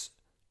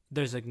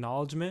 there's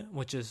acknowledgement,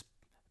 which is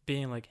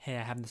being like, hey,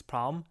 I have this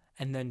problem,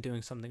 and then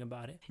doing something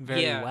about it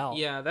very well.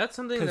 Yeah, that's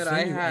something that I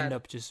had. Because then you end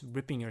up just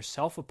ripping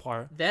yourself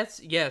apart.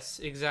 Yes,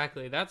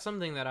 exactly. That's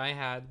something that I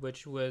had,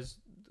 which was,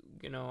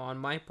 on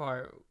my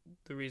part,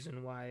 the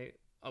reason why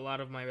a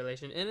lot of my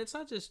and it's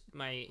not just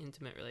my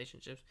intimate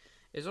relationships,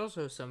 it's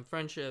also some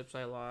friendships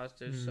I lost,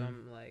 there's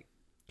some, like,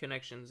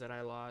 connections that I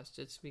lost.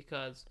 It's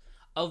because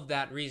of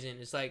that reason.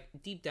 It's like,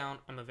 deep down,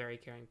 I'm a very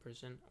caring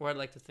person, or I'd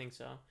like to think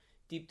so.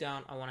 Deep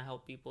down, I want to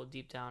help people.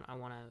 Deep down, I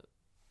want to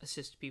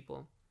assist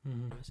people.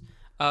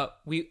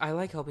 I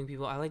like helping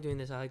people. I like doing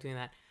this. I like doing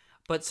that.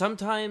 But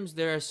sometimes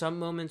there are some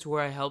moments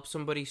where I help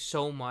somebody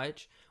so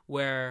much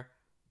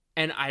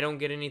and I don't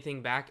get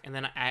anything back, and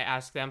then I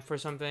ask them for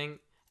something,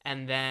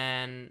 and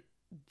then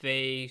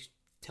they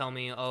tell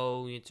me,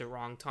 oh, it's a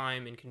wrong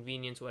time,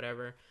 inconvenience,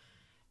 whatever.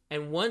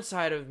 And one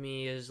side of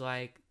me is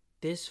like,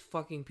 this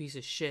fucking piece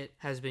of shit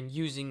has been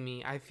using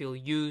me. I feel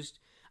used.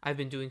 I've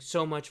been doing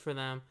so much for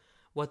them.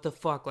 What the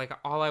fuck? Like,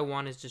 all I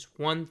want is just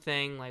one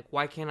thing. Like,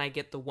 why can't I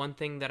get the one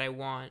thing that I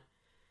want?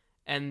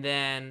 And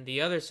then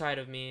the other side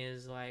of me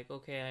is like,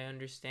 okay, I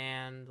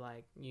understand.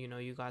 Like,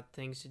 you got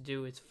things to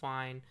do. It's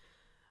fine.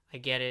 I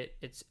get it.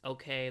 It's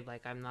okay.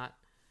 Like, I'm not.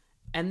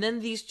 And then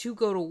these two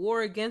go to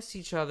war against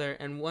each other.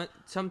 And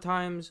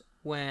sometimes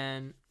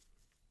when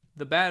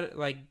the bad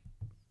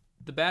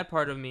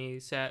part of me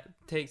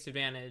takes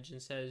advantage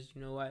and says,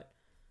 you know what,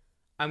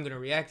 I'm going to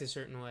react a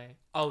certain way.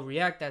 I'll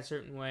react that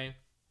certain way.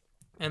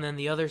 And then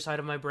the other side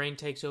of my brain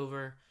takes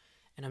over,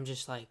 and I'm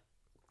just like,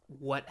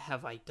 what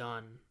have I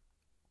done?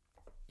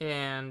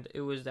 And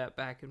it was that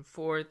back and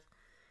forth.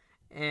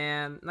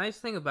 And nice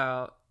thing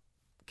about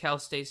Cal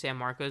State San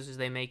Marcos is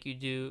they make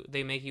you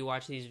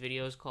watch these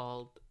videos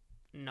called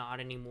Not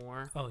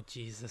Anymore. Oh,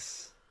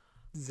 Jesus.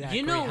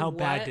 Zachary, how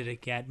bad did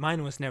it get?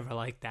 Mine was never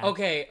like that.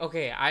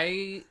 Okay.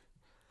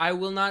 I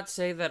will not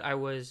say that I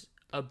was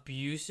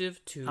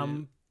abusive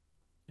to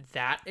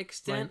that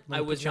extent.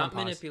 I was not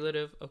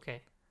manipulative.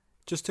 Okay.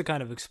 Just to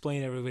kind of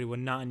explain to everybody what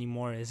Not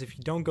Anymore is, if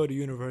you don't go to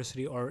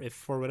university, or if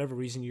for whatever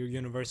reason your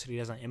university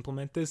doesn't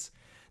implement this,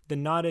 the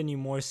Not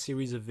Anymore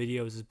series of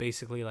videos is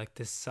basically like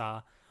this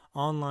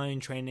online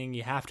training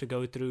you have to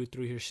go through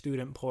your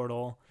student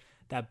portal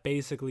that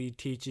basically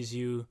teaches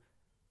you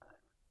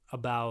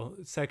about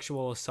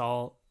sexual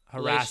assault,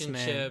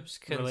 harassment,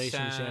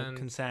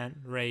 consent,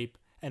 rape,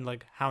 and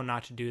like how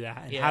not to do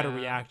that, and how to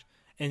react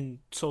in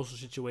social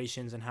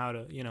situations, and how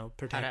to,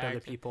 protect other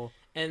people.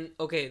 And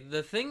okay,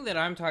 the thing that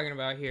I'm talking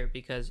about here,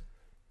 because,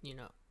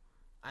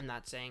 I'm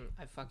not saying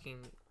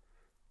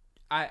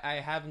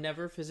I have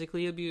never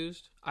physically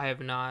abused. I have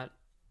not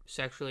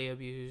sexually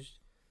abused.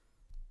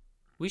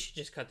 We should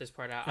just cut this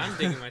part out. I'm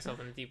digging myself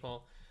in a deep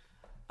hole.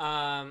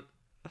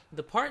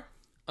 The part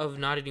of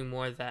Not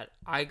Anymore that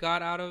I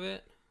got out of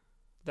it,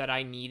 that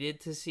I needed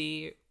to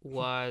see,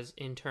 was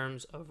in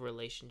terms of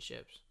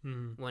relationships.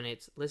 When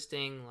it's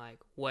listing like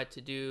what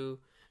to do,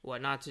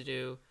 what not to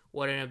do,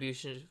 what an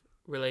abusive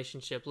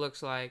relationship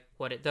looks like,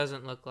 what it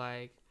doesn't look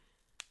like.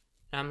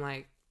 And I'm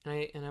like,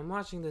 and I'm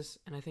watching this,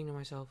 and I think to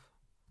myself,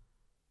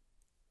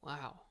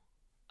 wow.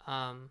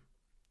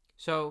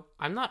 So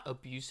I'm not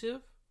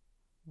abusive,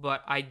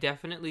 but I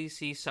definitely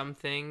see some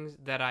things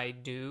that I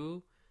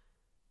do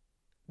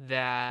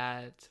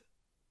that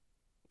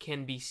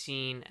can be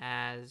seen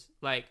as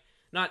like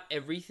not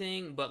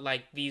everything, but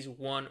like these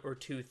one or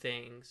two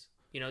things.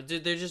 You know,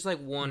 they're just like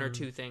one or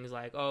two things,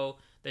 like, oh,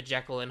 the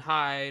Jekyll and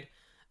Hyde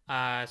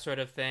sort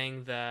of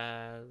thing,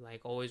 the like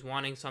always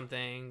wanting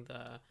something,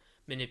 the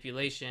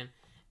manipulation,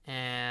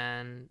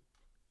 and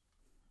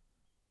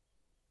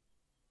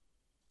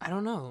I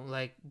don't know,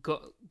 like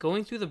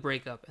going through the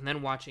breakup and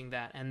then watching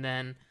that, and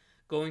then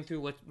going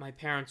through what my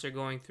parents are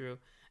going through,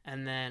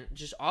 and then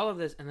just all of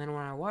this, and then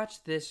when I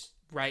watch this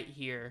right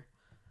here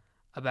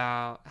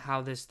about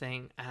how this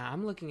thing,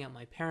 I'm looking at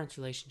my parents'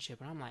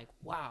 relationship and I'm like,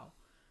 wow,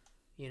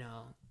 you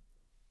know,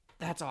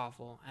 that's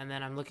awful. And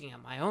then I'm looking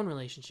at my own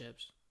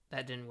relationships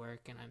that didn't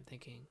work, and I'm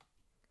thinking,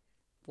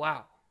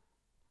 wow,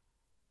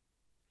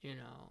 you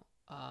know,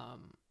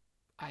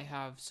 I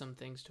have some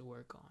things to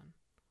work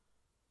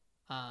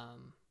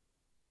on.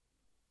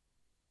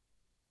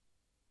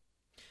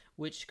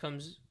 Which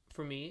comes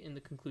for me in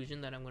the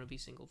conclusion that I'm going to be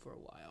single for a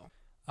while.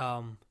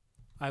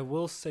 I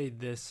will say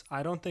this.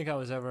 I don't think I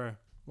was ever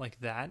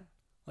like that,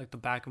 like the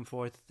back and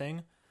forth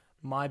thing.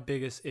 My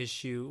biggest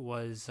issue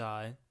was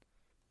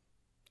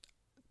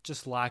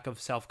just lack of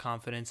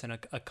self-confidence and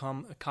a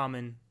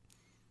common,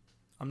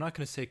 I'm not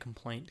going to say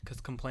complaint,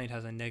 because complaint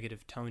has a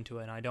negative tone to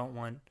it, and I don't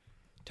want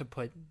to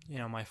put, you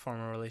know, my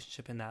former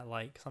relationship in that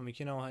light, because I'm like,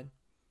 you know what,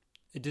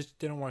 it just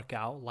didn't work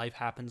out. Life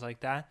happens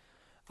like that.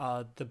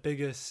 The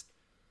biggest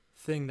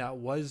thing that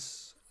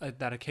was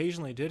that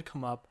occasionally did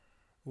come up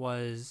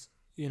was,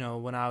 you know,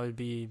 when I would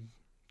be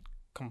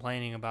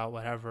complaining about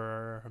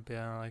whatever, or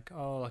being like,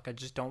 oh, like I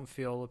just don't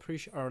feel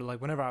appreciated, or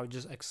like whenever I would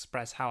just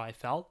express how I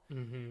felt,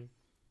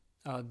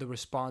 the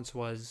response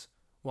was,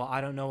 well,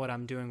 I don't know what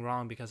I'm doing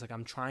wrong, because like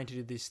I'm trying to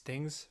do these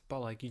things, but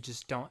like you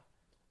just don't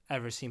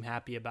ever seem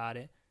happy about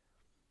it,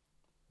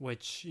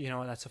 which, you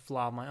know, that's a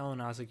flaw of my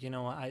own. I was like, you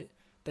know what,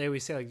 they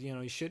always say, like, you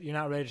know, you're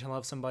not ready to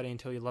love somebody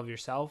until you love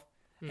yourself.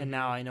 And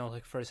now I know,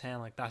 like, firsthand,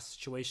 like, that's the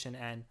situation,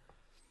 and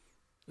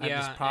I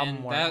have this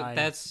problem where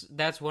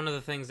that's one of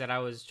the things that I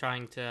was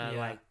trying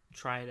to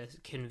try to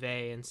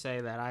convey and say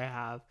that I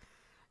have,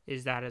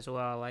 is that as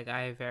well. Like,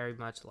 I very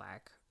much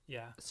lack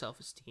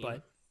self-esteem.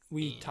 But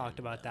we talked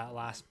about that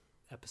last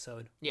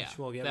episode, which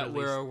we'll get that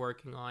released. We're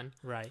working on.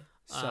 Right.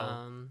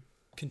 So,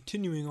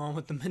 continuing on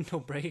with the mental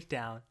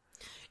breakdown.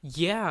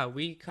 Yeah,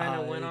 we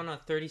kind of went on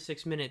a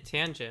 36-minute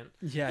tangent.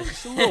 Yeah,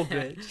 just a little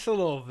bit. Just a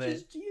little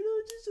bit.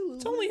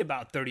 It's only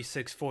about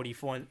 36,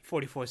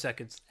 44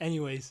 seconds.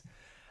 Anyways,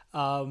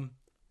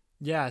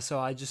 yeah, so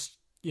I just,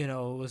 you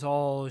know, was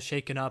all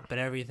shaken up and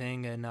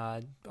everything, and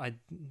I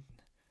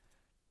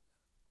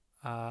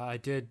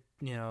did,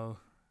 you know,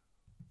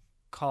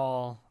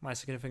 call my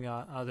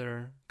significant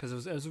other, because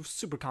it was a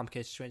super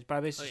complicated situation, but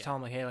I basically told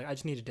him, like, hey, like, I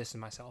just need to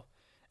distance myself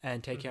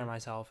and take care of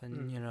myself,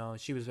 and, you know,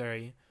 she was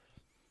very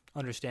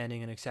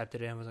understanding and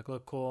accepted it, and was like,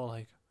 look, cool,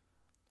 like,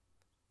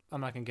 I'm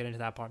not going to get into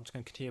that part, I'm just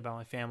going to continue about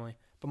my family.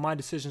 But my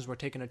decisions were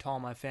taking a toll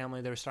on my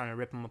family. They were starting to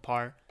rip them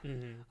apart.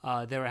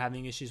 They were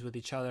having issues with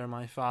each other.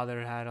 My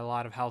father had a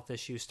lot of health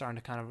issues starting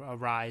to kind of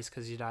arise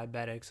because he's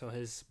diabetic. So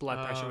his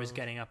blood pressure was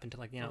getting up into,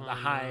 like, you know,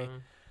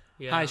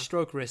 the high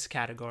stroke risk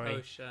category.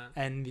 Oh, shit.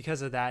 And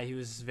because of that, he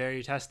was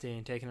very testy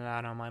and taking it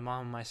out on my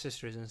mom and my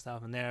sisters and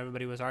stuff. And there,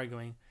 everybody was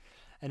arguing.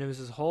 And it was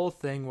this whole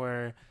thing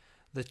where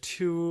the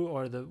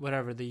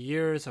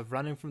years of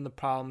running from the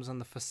problems on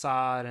the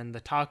facade and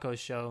the taco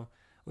show,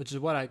 which is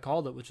what I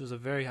called it, which was a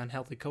very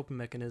unhealthy coping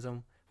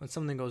mechanism. When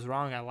something goes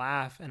wrong, I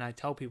laugh, and I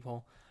tell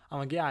people, I'm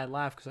like, yeah, I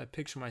laugh because I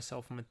picture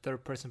myself from a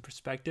third-person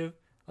perspective,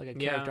 like a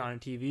character on a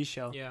TV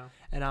show. Yeah.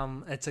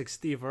 And it's like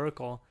Steve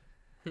Urkel.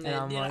 And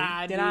I'm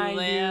like, did I do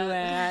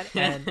that?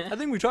 And I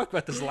think we talked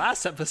about this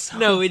last episode.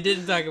 No, we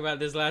didn't talk about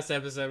this last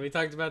episode. We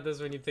talked about this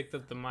when you picked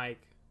up the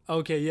mic.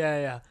 Okay,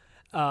 yeah.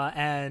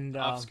 And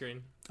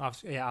off-screen.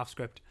 Off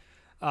script.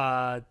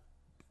 And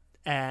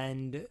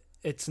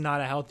it's not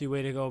a healthy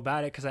way to go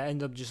about it, because I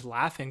end up just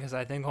laughing, because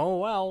I think, oh,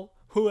 well,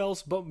 who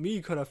else but me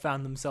could have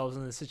found themselves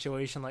in this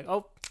situation? Like,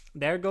 oh,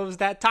 there goes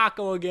that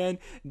taco again,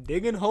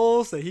 digging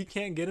holes that he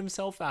can't get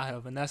himself out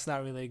of. And that's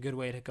not really a good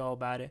way to go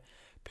about it.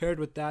 Paired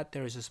with that,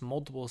 there's just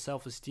multiple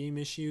self-esteem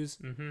issues.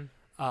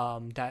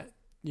 That,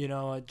 you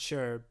know,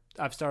 sure,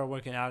 I've started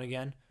working out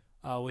again,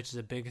 which is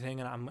a big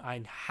thing, and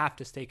I have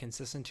to stay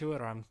consistent to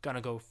it, or I'm gonna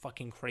go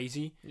fucking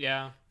crazy.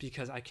 Yeah.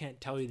 Because I can't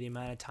tell you the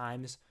amount of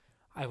times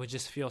I would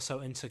just feel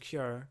so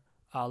insecure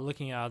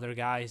looking at other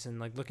guys, and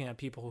like looking at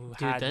people who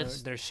had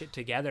their shit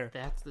together.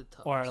 That's the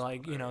toughest. Or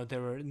like, you know, they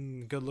were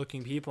good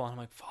looking people, and I'm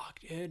like, fuck,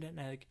 dude. And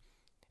like,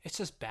 it's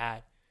just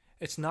bad.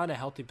 It's not a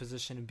healthy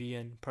position to be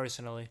in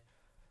personally.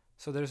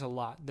 So there's a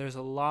lot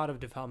of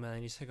development that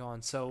needs to go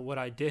on. So what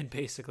I did,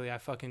 basically, I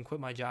fucking quit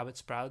my job at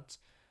Sprouts,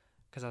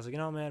 because I was like, you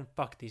know, man,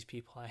 fuck these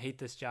people. I hate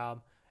this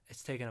job.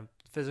 It's taking a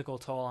physical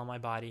toll on my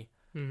body.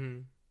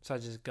 So I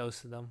just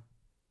ghosted them.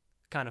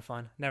 Kind of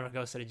fun. Never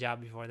ghosted a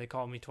job before. They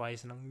called me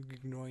twice, and I'm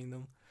ignoring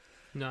them.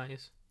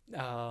 Nice.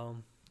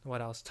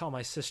 What else? Taught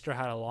my sister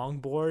how to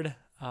longboard.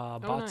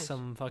 Bought nice.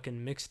 some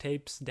fucking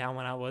mixtapes down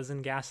when I was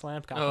in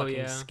Gaslamp. Got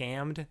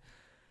scammed.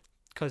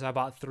 because I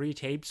bought 3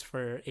 tapes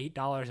for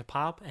 $8 a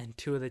pop, and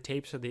 2 of the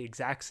tapes are the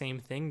exact same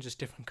thing, just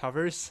different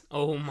covers.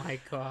 Oh my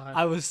god.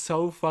 I was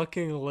so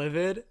fucking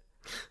livid.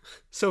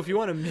 So if you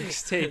want a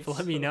mixtape,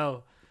 let me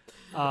know.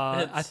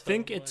 I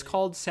think it's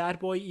called Sad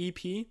Boy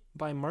EP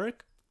by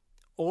Merc,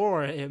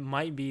 or it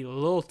might be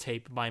Lil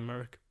Tape by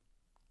Merc,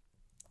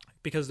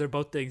 because they're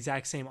both the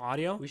exact same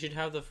audio. We should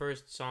have the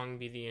first song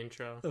be the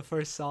intro. The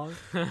first song.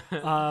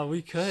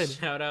 We could.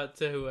 Shout out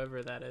to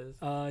whoever that is.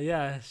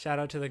 Yeah, shout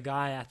out to the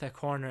guy at the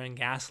corner in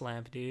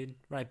Gaslamp, dude,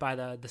 right by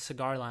the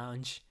cigar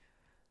lounge.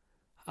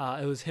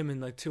 It was him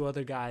and like 2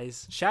 other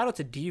guys. Shout out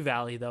to D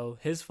Valley though.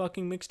 His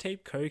fucking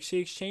mixtape, Currency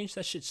Exchange,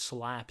 that shit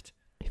slapped.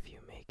 If you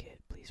make it,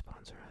 please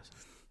sponsor us.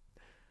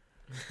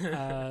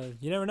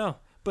 You never know.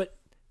 But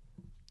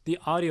the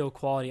audio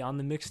quality on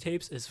the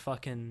mixtapes is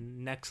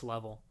fucking next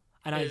level.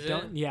 And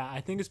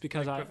I think it's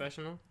because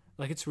professional?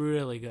 Like, it's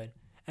really good.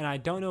 And I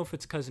don't know if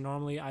it's because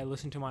normally I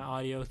listen to my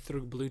audio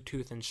through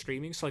Bluetooth and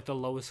streaming, so like the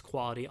lowest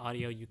quality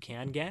audio you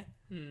can get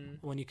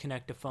when you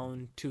connect a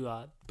phone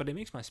to but it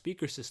makes my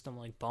speaker system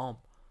like bomb.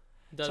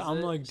 So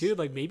I'm like, dude,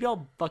 like maybe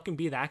I'll fucking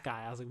be that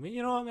guy. I was like,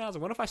 you know what, man? I was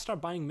like, what if I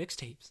start buying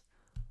mixtapes?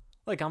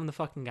 Like, I'm the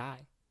fucking guy.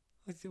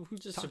 Like,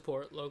 just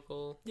support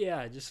local.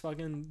 Yeah, just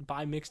fucking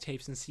buy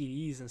mixtapes and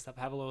CDs and stuff.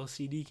 Have a little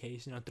CD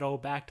case, you know, throw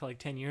it back to like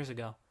 10 years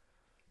ago.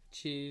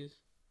 Jeez.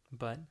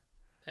 But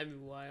that'd be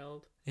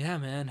wild. Yeah,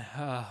 man.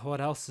 What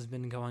else has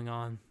been going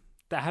on?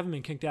 I haven't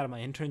been kicked out of my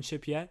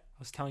internship yet. I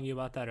was telling you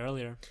about that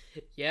earlier.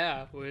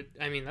 Yeah,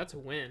 I mean, that's a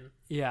win.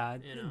 Yeah,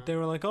 they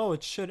were like, oh,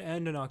 it should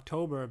end in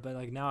October, but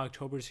like now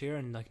October's here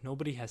and like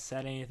nobody has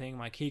said anything.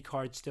 My key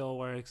card still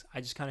works.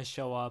 I just kind of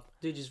show up.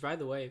 Dude, just ride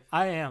the wave.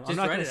 I am. I'm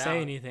not going to say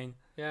anything.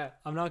 Yeah.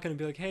 I'm not going to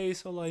be like, hey,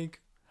 so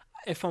like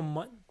if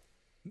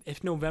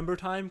November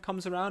time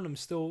comes around, I'm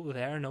still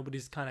there.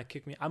 Nobody's kind of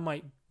kicked me. I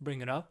might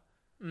bring it up.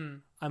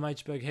 I might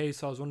just be like, hey,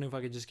 so I was wondering if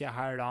I could just get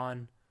hired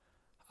on.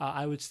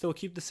 I would still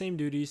keep the same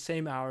duties,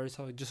 same hours,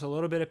 so just a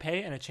little bit of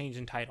pay and a change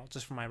in title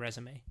just for my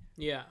resume.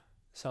 Yeah.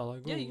 So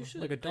like, you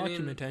should. Like a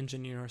document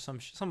engineer or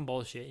some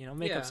bullshit, you know,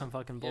 make up some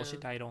fucking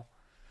bullshit title.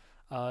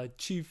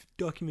 Chief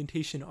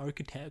documentation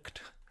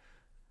architect.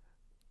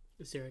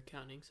 Is there an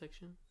accounting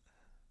section?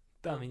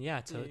 I mean, yeah,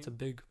 it's a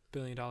big $1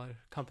 billion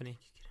company.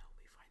 You can help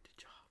me find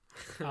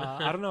a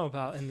job. I don't know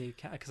about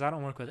because I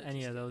don't work with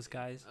any of those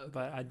guys,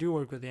 but I do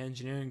work with the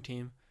engineering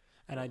team.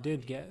 And I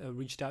did get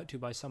reached out to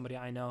by somebody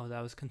I know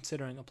that was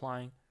considering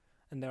applying.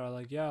 And they were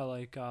like, yeah,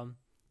 like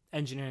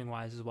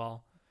engineering-wise as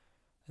well.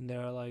 And they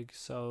were like,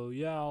 so,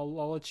 yeah,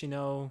 I'll let you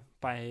know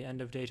by end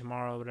of day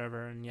tomorrow or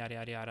whatever, and yada,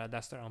 yada, yada.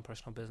 That's their own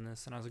personal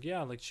business. And I was like,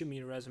 yeah, like, shoot me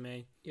a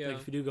resume. Yeah.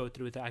 Like, if you do go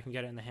through with it, I can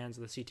get it in the hands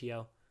of the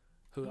CTO,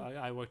 who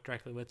I work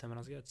directly with him. And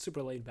I was like, yeah, it's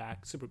super laid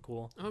back, super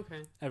cool.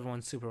 Okay.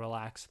 Everyone's super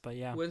relaxed, but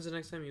yeah. When's the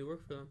next time you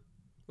work for them?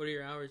 What are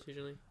your hours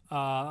usually?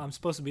 I'm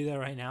supposed to be there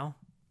right now.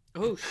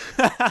 Oh,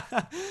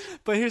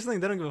 but here's the thing,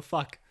 they don't give a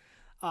fuck.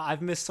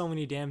 I've missed so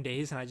many damn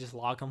days and I just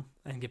log them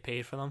and get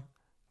paid for them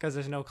because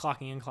there's no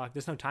clocking in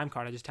there's no time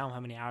card. I just tell them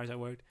how many hours I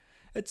worked.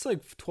 It's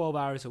like 12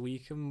 hours a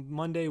week.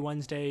 Monday,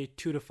 Wednesday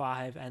 2 to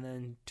 5, and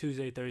then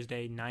Tuesday,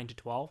 Thursday 9 to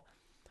 12.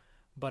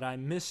 But I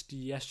missed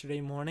yesterday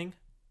morning.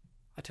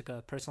 I took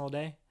a personal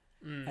day,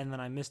 and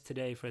then I missed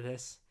today for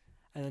this.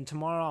 And then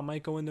tomorrow I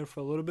might go in there for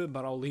a little bit,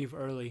 but I'll leave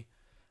early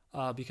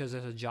because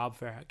there's a job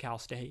fair at Cal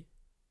State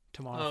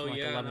tomorrow from like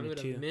 11 I'm to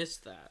 2. I'm gonna miss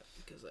that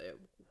because I have.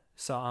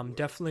 So I'm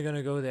definitely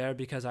gonna go there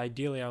because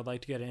ideally I would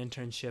like to get an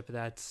internship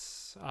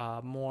that's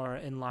more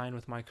in line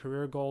with my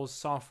career goals.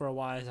 Software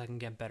wise, I can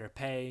get better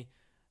pay,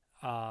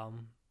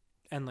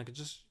 and like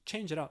just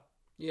change it up.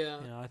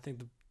 Yeah. You know, I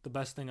think the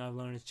best thing I've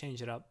learned is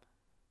change it up.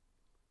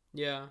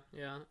 Yeah,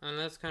 and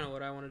that's kind of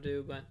what I want to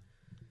do, but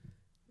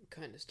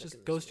kind of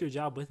just ghost your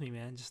job with me,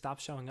 man. Just stop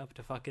showing up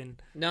to fucking.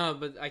 No,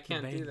 but I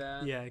can't do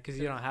that. Yeah, because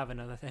you don't have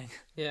another thing.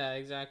 Yeah,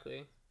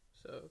 exactly.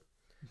 So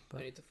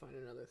I need to find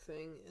another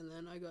thing, and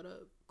then I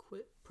gotta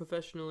quit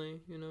professionally,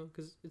 you know,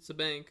 because it's a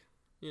bank.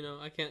 You know,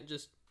 I can't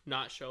just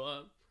not show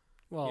up.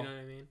 Well, you know what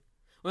I mean?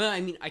 Well,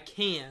 I mean, I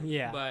can,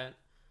 but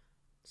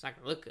it's not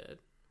gonna look good.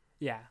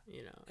 Yeah.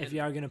 You know, if you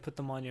are gonna put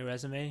them on your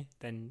resume,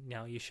 then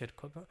you should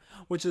quit.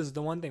 Which is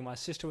the one thing my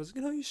sister was,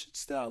 you should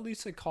still at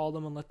least like call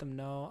them and let them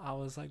know. I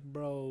was like,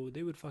 bro,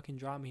 they would fucking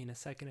drop me in a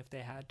second if they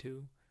had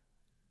to.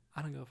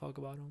 I don't give a fuck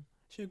about them.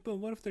 She's like, but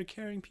what if they're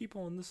carrying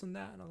people and this and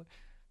that? And I was like,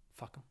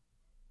 fuck them.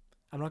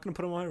 I'm not going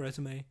to put them on my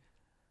resume,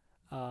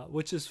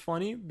 which is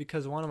funny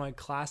because one of my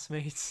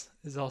classmates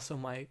is also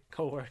my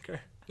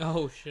coworker.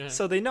 Oh, shit.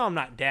 So they know I'm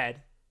not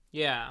dead.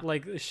 Yeah.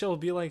 Like, she'll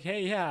be like,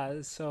 hey,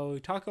 yeah, so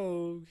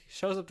Taco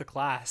shows up to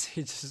class.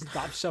 He just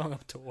stopped showing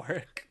up to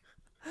work.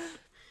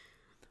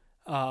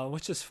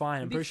 Which is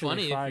fine. I'm pretty sure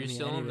they fired me anyways. It'd be funny if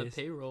you're still on the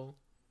payroll.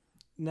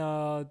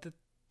 No,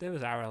 that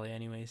was hourly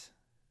anyways.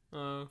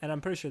 And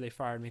I'm pretty sure they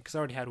fired me because I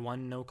already had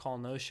one no-call,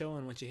 no-show,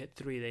 and once you hit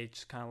 3, they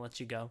just kind of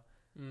let you go.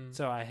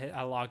 So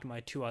I logged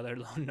my 2 other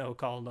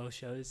no-call,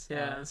 no-shows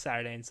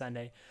Saturday and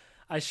Sunday.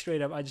 I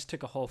just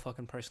took a whole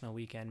fucking personal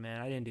weekend, man.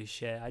 I didn't do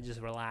shit. I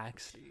just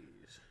relaxed.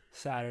 Jeez.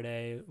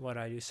 Saturday, what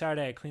did I do?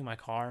 Saturday, I cleaned my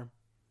car.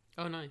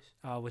 Oh, nice.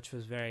 Which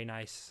was very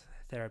nice.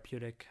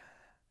 therapeutic.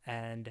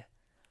 And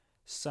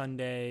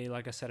Sunday,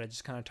 like I said, I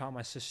just kind of taught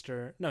my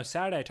sister. No,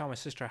 Saturday I taught my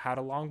sister how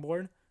to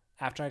longboard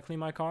after I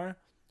cleaned my car.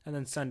 And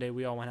then Sunday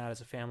we all went out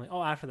as a family.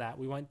 Oh, after that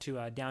we went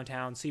to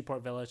downtown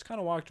Seaport Village, kind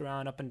of walked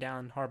around up and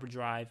down Harbor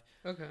Drive.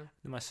 Okay.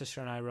 And my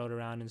sister and I rode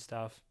around and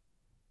stuff.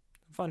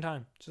 Fun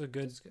time. Just a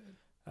good. That's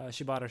good.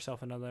 She bought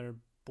herself another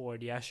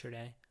board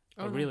yesterday.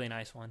 Oh, A really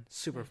nice one.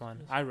 Super fun.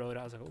 Nice. I rode it.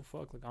 I was like, oh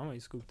fuck, like I'm gonna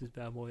scoop this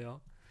bad boy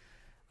up.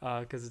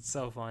 Because it's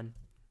so fun.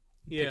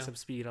 Yeah. Picks up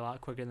speed a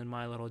lot quicker than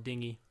my little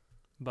dinghy,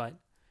 but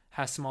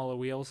has smaller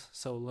wheels,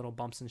 so little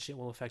bumps and shit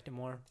will affect it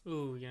more.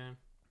 Ooh, yeah.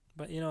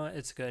 But you know,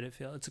 it's good.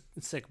 It's a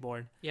sick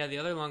board. Yeah, the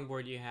other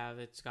longboard you have,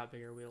 it's got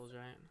bigger wheels,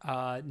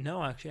 right?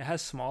 No, actually, it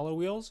has smaller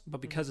wheels,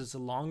 but because it's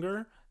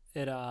longer,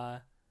 it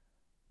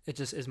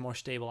just is more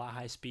stable at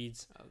high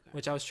speeds. Okay.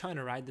 Which I was trying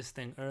to ride this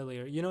thing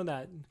earlier. You know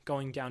that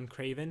going down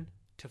Craven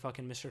to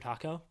fucking Mr.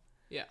 Taco?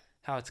 Yeah.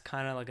 How it's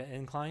kind of like an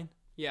incline?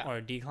 Yeah. Or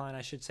a decline,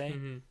 I should say.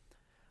 Mm-hmm.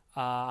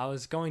 I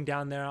was going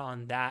down there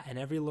on that, and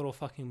every little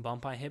fucking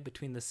bump I hit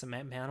between the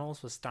cement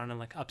panels was starting to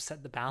like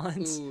upset the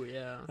balance. Ooh,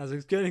 yeah. I was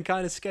like, getting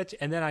kind of sketchy.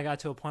 And then I got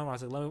to a point where I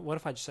was like, what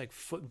if I just like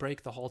foot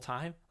brake the whole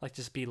time? Like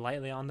just be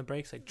lightly on the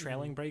brakes, like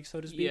trailing brakes,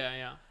 so to speak. Yeah,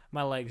 yeah.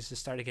 My legs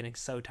just started getting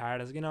so tired.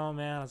 I was like, you know,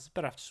 man, I was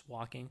better off just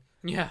walking.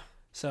 Yeah.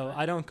 So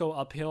I don't go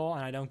uphill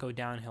and I don't go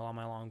downhill on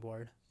my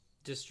longboard.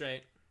 Just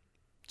straight.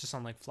 Just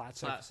on like flat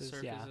surfaces.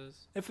 Yeah.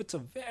 surfaces. If it's a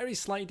very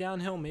slight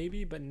downhill,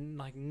 maybe, but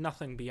like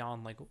nothing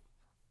beyond like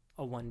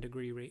a 1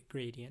 degree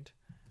gradient.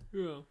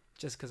 Yeah.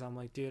 Just because I'm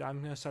like, dude, I'm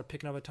going to start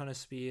picking up a ton of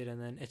speed,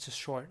 and then it's a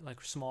short,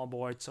 like small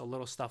board, so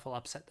little stuff will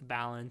upset the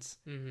balance.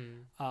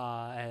 Mm-hmm.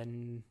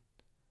 And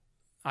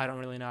I don't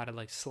really know how to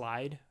like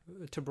slide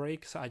to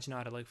brake, so I just know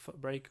how to like foot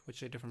brake,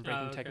 which are different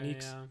braking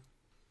techniques. Yeah.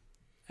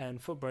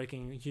 And foot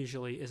braking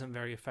usually isn't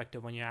very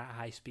effective when you're at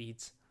high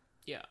speeds.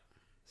 Yeah.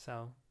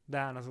 So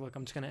that, and I was like, look,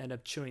 I'm just going to end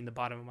up chewing the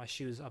bottom of my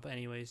shoes up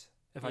anyways.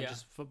 If I Yeah.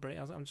 just foot brake,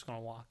 I was like, I'm just going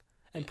to walk.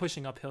 And Yeah.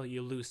 pushing uphill,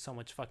 you lose so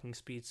much fucking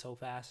speed so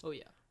fast. Oh,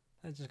 yeah.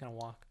 I'm just going to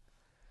walk.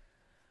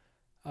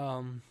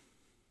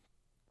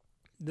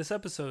 This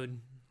episode,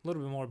 a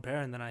little bit more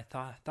barren than I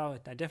thought.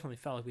 I definitely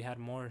felt like we had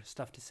more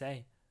stuff to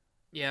say.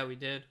 Yeah, we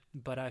did.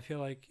 But I feel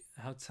like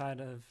outside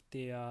of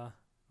the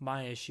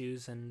my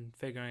issues and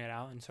figuring it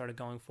out and sort of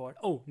going forward.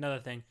 Oh, another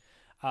thing,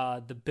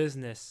 the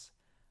business,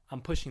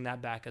 I'm pushing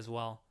that back as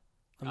well.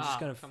 I'm just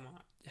gonna. Come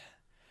on.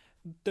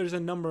 There's a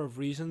number of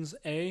reasons.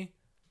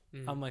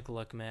 Mm-hmm. I'm like,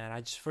 look, man,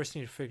 I just first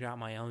need to figure out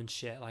my own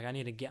shit. Like, I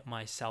need to get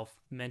myself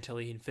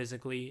mentally and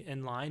physically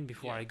in line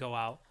before I go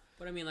out.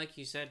 But I mean, like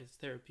you said, it's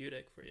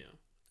therapeutic for you.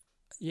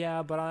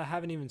 Yeah, but I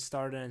haven't even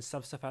started, and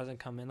stuff hasn't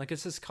come in. Like,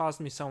 it's just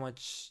caused me so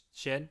much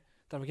shit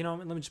that I'm like, you know,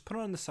 let me just put it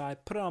on the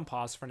side, put it on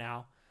pause for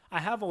now. I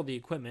have all the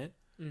equipment,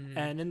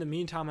 and in the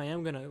meantime, I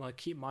am gonna like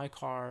keep my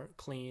car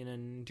clean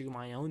and do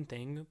my own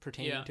thing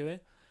pertaining to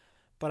it.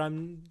 But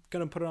I'm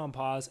gonna put it on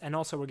pause, and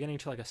also we're getting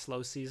to like a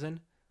slow season.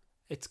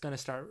 It's gonna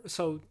start.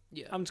 So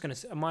I'm just gonna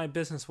say my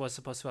business was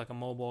supposed to be like a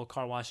mobile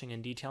car washing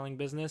and detailing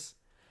business,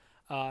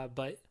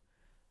 but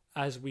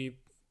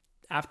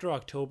after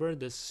October,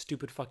 this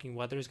stupid fucking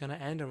weather is gonna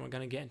end, and we're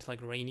gonna get into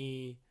like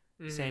rainy,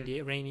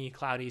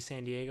 cloudy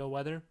San Diego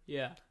weather.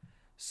 Yeah.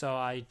 So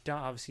I don't,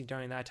 obviously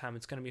during that time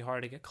it's gonna be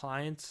hard to get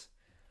clients.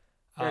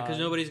 Because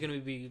nobody's gonna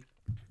be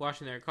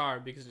washing their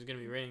car because it's gonna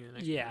be raining the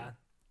next day.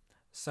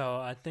 So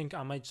I think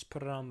I might just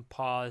put it on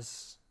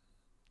pause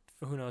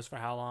for who knows for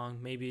how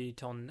long. Maybe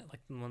till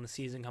like when the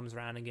season comes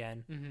around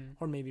again,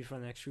 or maybe for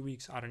the next few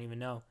weeks. I don't even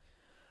know.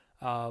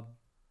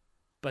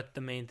 But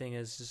the main thing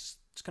is just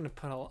gonna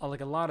put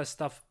a lot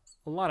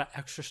of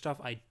extra stuff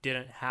I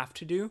didn't have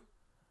to do.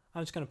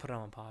 I'm just gonna put it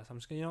on pause. I'm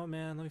just gonna, you know what,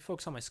 man, let me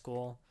focus on my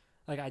school.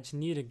 Like, I just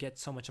need to get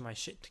so much of my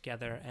shit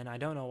together, and I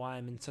don't know why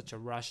I'm in such a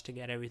rush to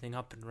get everything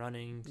up and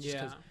running.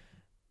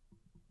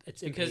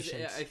 It's because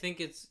impatience. I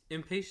think it's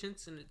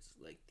impatience, and it's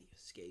like the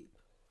escape.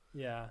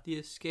 Yeah. The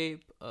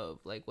escape of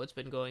like what's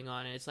been going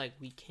on, and it's like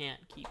we can't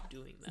keep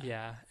doing that.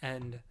 Yeah,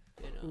 and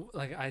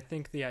like I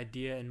think the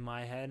idea in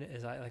my head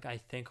is I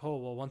think, oh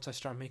well, once I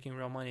start making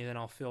real money, then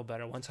I'll feel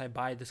better. Once I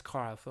buy this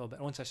car, I'll feel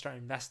better. Once I start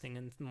investing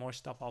in more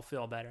stuff, I'll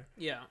feel better.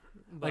 Yeah.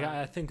 Like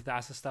I think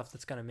that's the stuff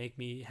that's gonna make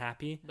me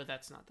happy. But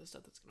that's not the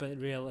stuff that's gonna.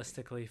 But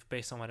realistically,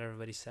 based on what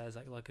everybody says,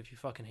 like, look, if you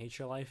fucking hate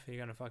your life, you're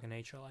gonna fucking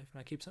hate your life. And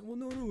I keep saying, well,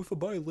 no, if I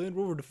buy a Land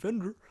Rover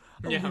Defender,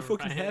 I'm gonna be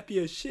fucking happy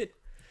as shit.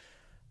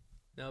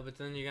 No, but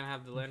then you're gonna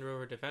have the Land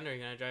Rover Defender.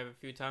 You're gonna drive a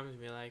few times and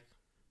be like,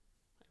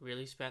 I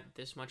really spent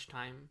this much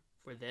time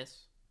for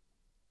this.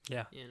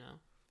 Yeah. You know.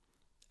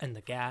 And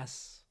the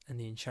gas and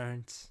the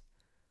insurance,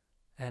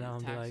 and I'll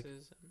be like,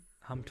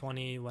 I'm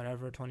 20,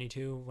 whatever,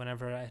 22,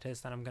 whenever it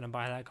is that I'm gonna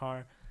buy that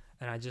car,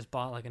 and I just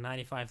bought like a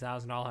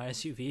 $95,000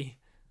 SUV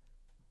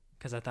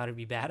because I thought it'd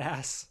be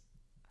badass.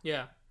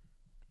 Yeah.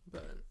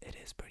 But it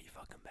is pretty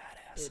fucking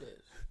badass. It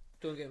is.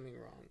 Don't get me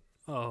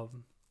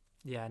wrong.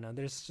 Yeah, no,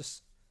 there's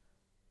just.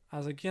 I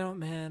was like, you know,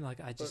 man, like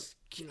I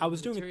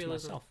was doing it to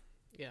myself.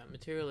 Yeah,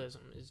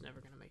 materialism is never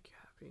gonna make you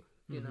happy.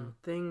 You know,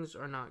 things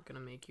are not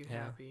gonna make you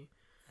happy,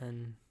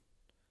 and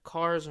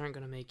cars aren't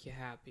gonna make you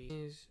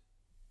happy.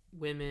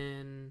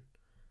 Women,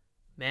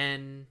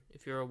 men,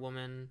 if you're a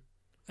woman,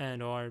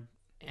 or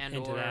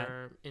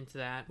into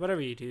that.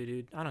 Whatever you do,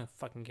 dude. I don't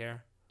fucking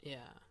care. Yeah.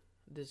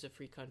 This is a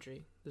free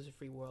country. This is a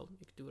free world.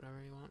 You can do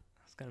whatever you want.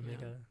 I was gonna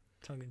make a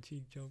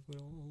tongue-in-cheek joke, but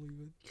I'll leave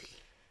it.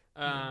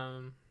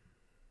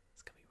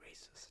 It's gonna be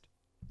racist.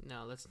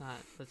 No, let's not.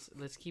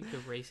 Let's keep the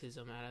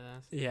racism out of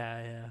this.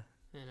 Yeah.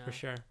 For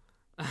sure.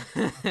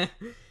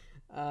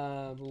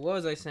 But what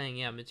was I saying?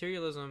 Yeah,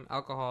 materialism,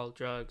 alcohol,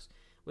 drugs,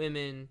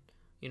 women,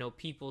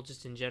 people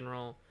just in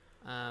general,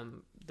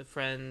 the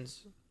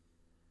friends.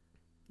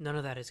 None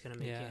of that is gonna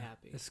make you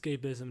happy.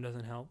 Escapism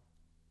doesn't help.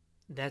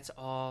 That's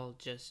all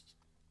just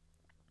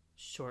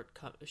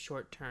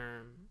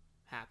short-term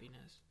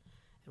happiness,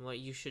 and what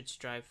you should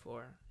strive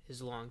for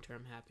is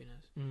long-term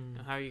happiness.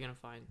 Now, how are you gonna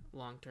find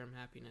long-term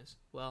happiness?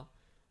 Well,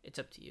 it's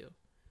up to you.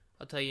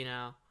 I'll tell you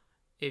now.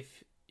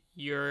 If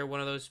you're one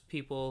of those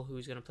people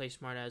who's gonna play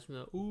smart ass and be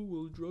like, oh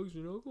well, drugs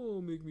and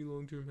alcohol make me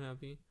long-term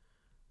happy.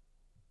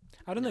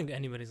 I don't think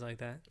anybody's like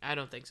that. I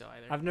don't think so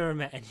either. I've never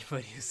met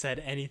anybody who said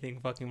anything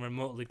fucking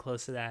remotely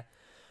close to that.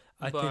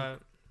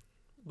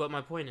 But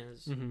my point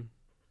is,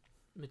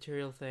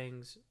 material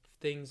things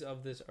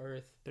of this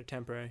earth, they're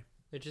temporary.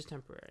 They're just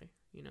temporary,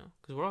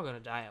 because we're all gonna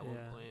die at one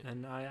point.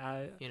 And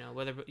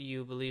whether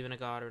you believe in a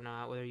God or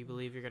not, whether you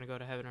believe you're gonna go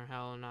to heaven or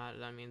hell or not,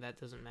 I mean, that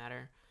doesn't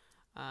matter.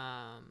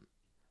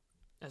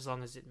 As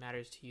long as it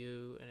matters to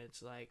you, and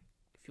it's like,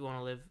 if you want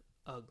to live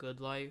a good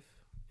life,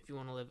 if you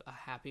want to live a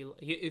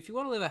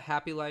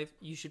happy life,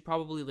 you should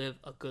probably live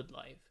a good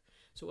life.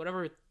 So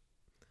whatever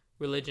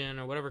religion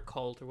or whatever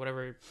cult or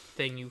whatever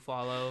thing you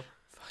follow,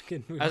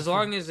 as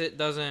long as it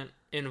doesn't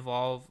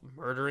involve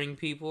murdering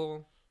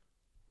people,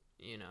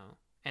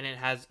 and it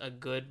has a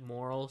good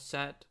moral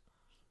set,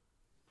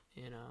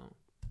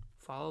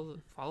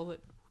 follow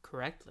it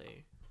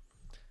correctly.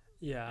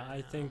 Yeah,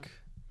 I think.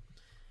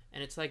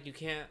 And it's like, you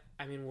can't.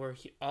 I mean, we're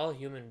all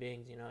human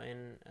beings,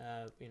 And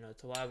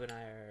Tawab and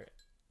I are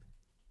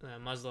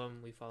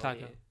Muslim. We follow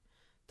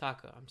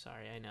Taco. I'm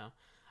sorry, I know.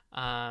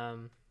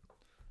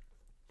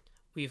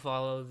 We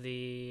follow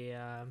the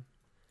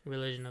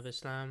religion of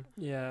Islam.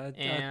 Yeah,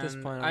 at this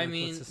point, I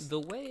mean,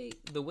 the way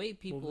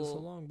people move this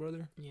along,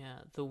 brother. Yeah,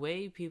 the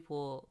way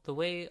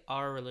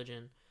our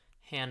religion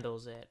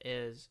handles it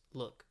is,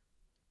 look,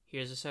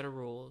 here's a set of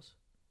rules.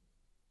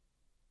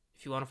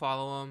 If you want to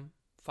follow them,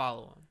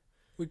 follow them.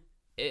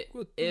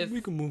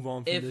 We can move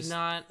on from this. If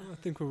not, I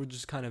think we're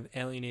just kind of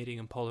alienating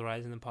and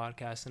polarizing the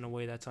podcast in a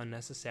way that's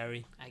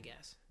unnecessary. I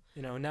guess.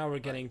 Now we're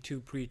getting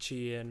too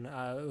preachy, and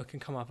it can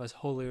come off as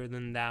holier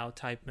than thou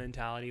type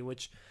mentality,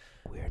 which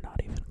we're not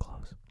even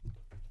close.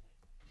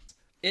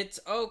 It's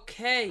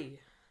okay.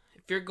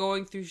 If you're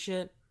going through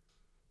shit,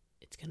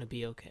 it's gonna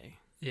be okay.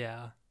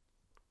 Yeah.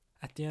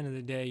 At the end of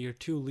the day, your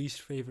two least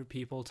favorite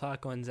people,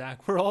 Taco and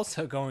Zach, we're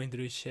also going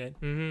through shit,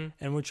 and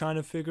we're trying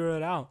to figure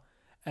it out.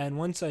 And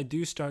once I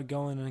do start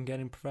going and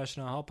getting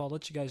professional help, I'll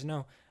let you guys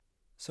know.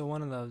 So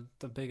one of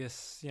the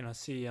biggest,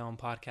 CEO and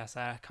podcasts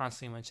I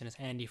constantly mention is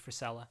Andy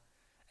Frisella.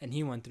 And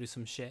he went through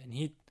some shit. And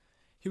he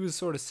was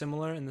sort of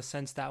similar in the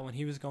sense that when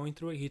he was going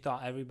through it, he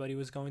thought everybody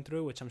was going through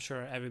it, which I'm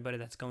sure everybody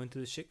that's going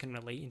through this shit can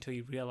relate until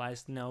you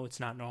realize, no,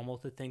 it's not normal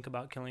to think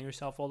about killing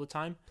yourself all the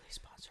time. Please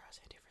sponsor us,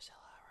 Andy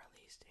Frisella, or at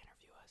least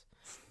interview us.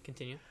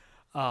 Continue.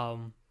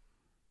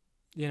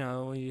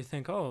 You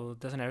think, oh,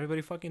 doesn't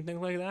everybody fucking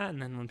think like that?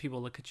 And then when people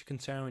look at you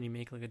concerned when you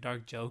make like a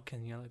dark joke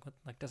and you're like, what?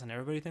 Like, doesn't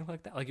everybody think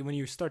like that? Like when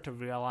you start to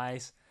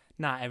realize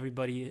not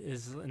everybody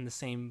is in the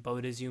same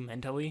boat as you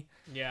mentally.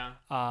 Yeah.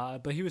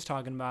 But he was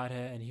talking about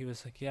it and he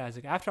was like, yeah, he's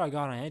like, after I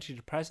got on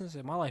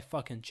antidepressants, my life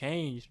fucking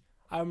changed.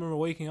 I remember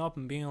waking up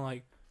and being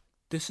like,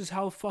 this is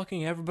how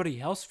fucking everybody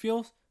else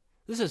feels?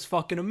 This is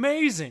fucking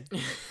amazing.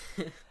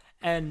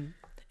 And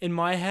in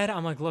my head,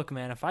 I'm like, look,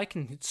 man, if I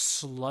can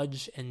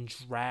sludge and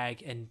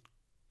drag and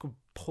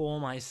pull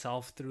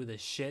myself through the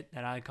shit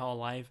that I call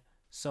life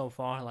so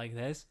far like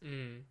this,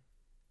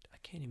 I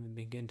can't even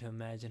begin to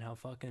imagine how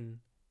fucking,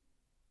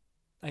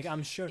 like,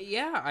 I'm sure.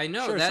 Yeah, I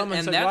know. Sure, that, someone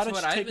and said, that's why don't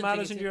what you I've take been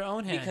matters into your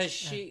own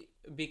hands?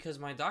 Because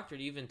my doctor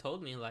even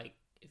told me, like,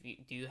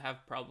 do you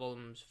have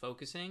problems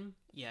focusing?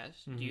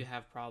 Yes. Mm-hmm. Do you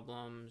have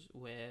problems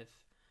with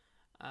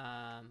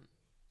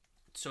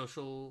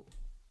social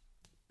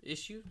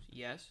issues?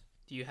 Yes.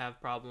 Do you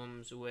have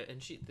problems with,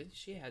 and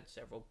she had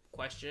several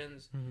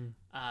questions,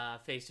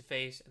 face to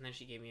face, and then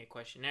she gave me a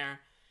questionnaire,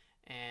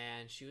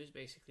 and she was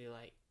basically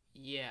like,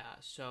 yeah,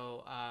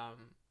 so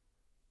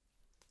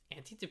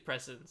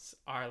antidepressants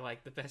are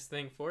like the best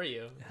thing for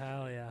you.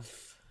 Hell yeah.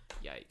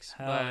 Yikes.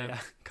 Hell yeah.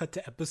 Cut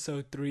to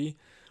episode 3.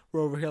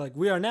 We're over here like,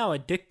 we are now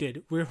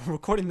addicted. We're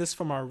recording this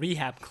from our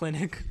rehab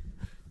clinic.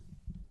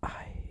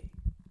 I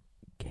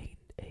gained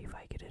a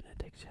Vicodin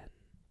addiction.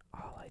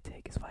 All I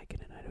take is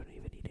Vicodin. I don't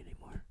even need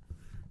anymore.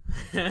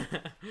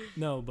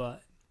 No,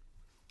 but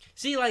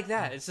see, like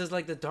that. It's just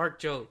like the dark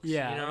jokes.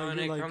 Yeah. And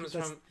it comes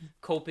from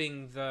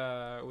coping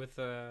with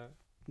the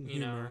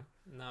humor.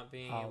 Not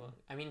being able.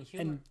 I mean,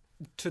 humor. And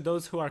to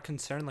those who are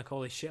concerned, like,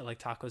 holy shit, like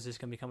Taco's just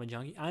gonna become a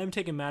junkie. I am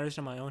taking matters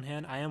in my own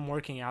hand. I am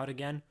working out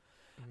again.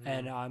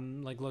 And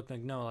I'm like, look,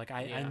 like, no, like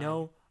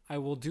I I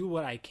will do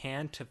what I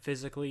can to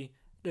physically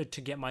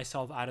to get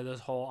myself out of this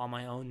hole on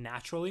my own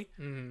naturally.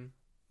 Mm-hmm.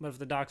 But if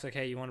the doc's like,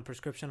 hey, you want a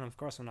prescription? Of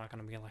course I'm not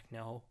going to be like,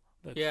 no.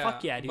 But Yeah.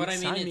 fuck yeah, dude. But I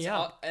mean, sign me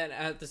up. and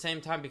at the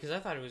same time, because I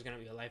thought it was going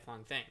to be a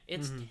lifelong thing,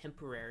 it's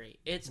temporary.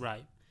 It's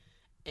right.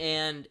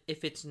 And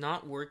if it's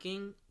not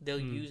working, they'll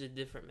use a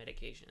different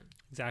medication.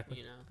 Exactly.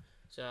 You know?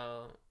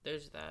 So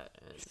there's that.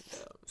 And,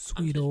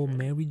 sweet old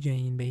ready. Mary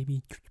Jane,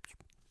 baby.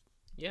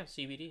 Yeah,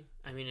 CBD.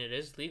 I mean, it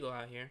is legal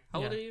out here.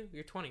 How old are you?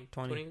 You're 20.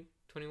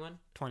 21?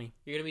 20.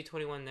 You're going to be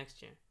 21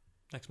 next year.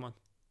 Next month.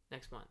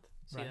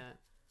 See right. that?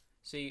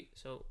 See,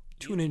 so...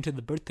 Tune into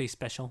the birthday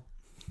special.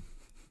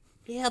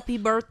 Happy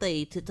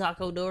birthday to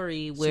Taco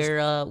Dory,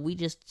 where we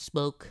just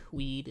smoke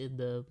weed in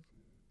the...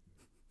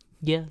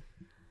 Yeah.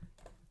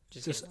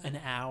 Just an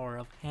hour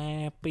of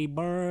happy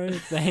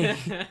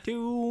birthday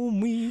to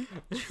me.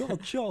 Chill,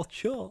 chill,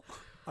 chill.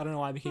 I don't know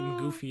why I became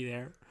goofy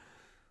there.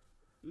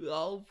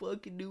 I'll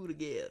fucking do it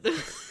again.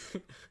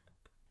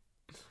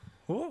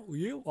 Oh,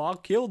 yeah, well, I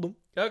killed him.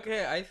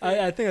 Okay,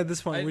 I think at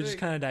this point we're just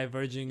kind of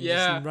diverging.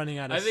 Yeah, just running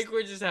out of. I think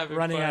we're just having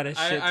running fun. out of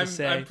shit to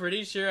say. I'm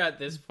pretty sure at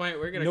this point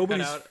we're gonna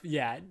cut out.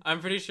 Yeah. I'm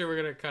pretty sure we're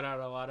gonna cut out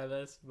a lot of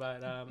this,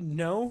 but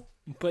No,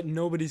 but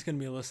nobody's gonna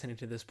be listening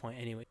to this point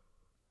anyway.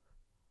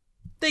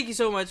 Thank you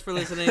so much for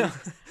listening.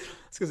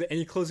 Let's go to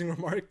any closing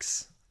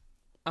remarks.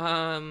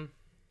 No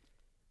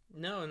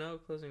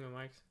closing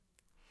remarks.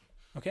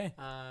 Okay.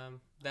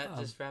 That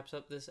just wraps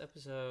up this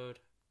episode.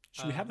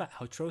 Should we have an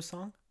outro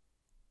song?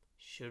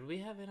 Should we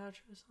have an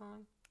outro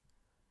song?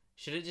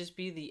 Should it just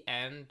be the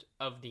end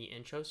of the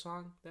intro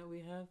song that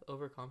we have,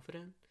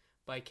 Overconfident,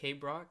 by K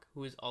Brock,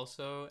 who is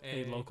also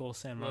a local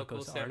San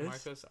Marcos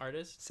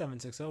artist.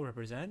 760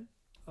 represent.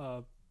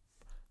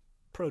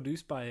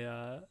 Produced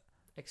by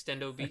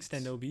Extendo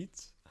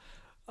Beats.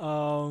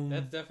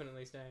 That's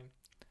definitely staying.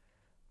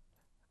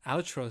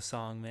 Outro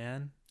song,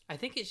 man. I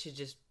think it should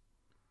just...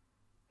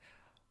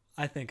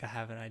 I think I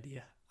have an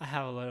idea. I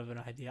have a little bit of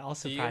an idea. I'll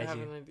surprise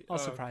you. I'll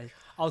surprise you.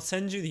 I'll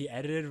send you the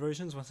edited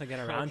versions once I get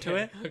around to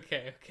it.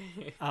 Okay.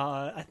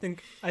 I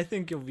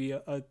think you'll be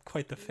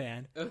quite the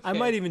fan. Okay. I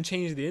might even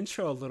change the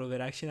intro a little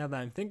bit, actually, now that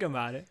I'm thinking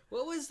about it.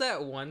 What was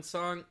that one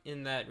song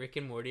in that Rick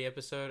and Morty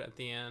episode at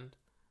the end?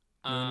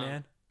 Moon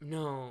Man?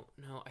 No.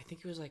 I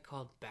think it was like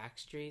called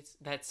Backstreets.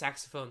 That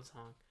saxophone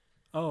song.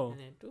 Oh.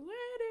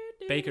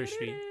 Baker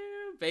Street.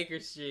 What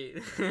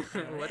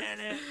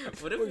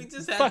if we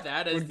just had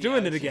that as We're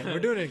doing it again.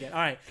 All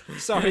right.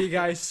 Sorry, you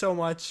guys, so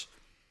much.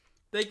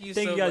 Thank you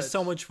guys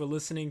so much for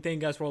listening. Thank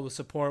you guys for all the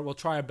support. We'll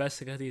try our best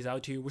to get these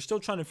out to you. We're still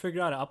trying to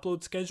figure out an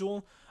upload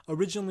schedule.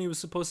 Originally, it was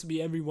supposed to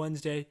be every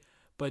Wednesday,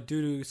 but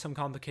due to some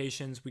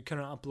complications, we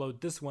couldn't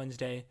upload this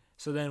Wednesday.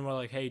 So then we're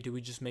like, hey, do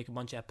we just make a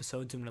bunch of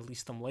episodes and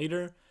release them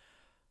later?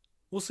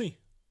 We'll see.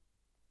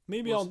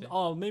 Maybe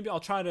I'll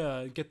try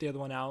to get the other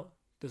one out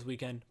this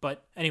weekend.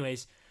 But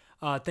anyways,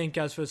 thank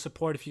you guys for the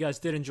support. If you guys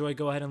did enjoy,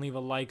 go ahead and leave a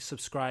like,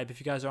 subscribe. If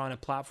you guys are on a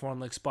platform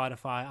like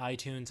Spotify,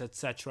 iTunes,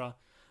 etc.,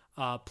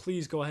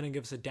 please go ahead and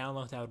give us a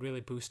download. That would really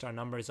boost our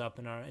numbers up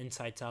and our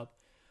insights up.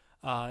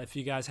 If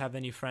you guys have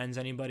any friends,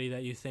 anybody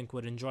that you think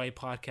would enjoy a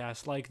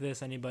podcast like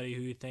this, anybody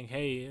who you think,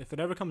 hey, if it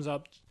ever comes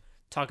up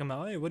talking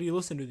about, hey, what do you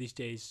listen to these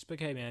days? Just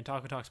like, hey, man,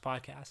 Taco Talks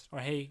podcast. Or,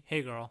 hey,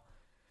 girl.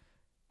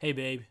 Hey,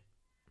 babe.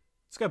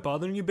 This guy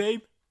bothering you,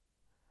 babe?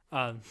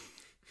 If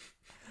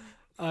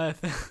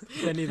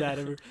any of that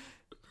ever...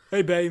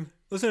 Hey, babe,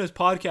 listen to this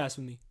podcast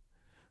with me.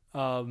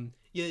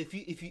 Yeah,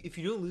 if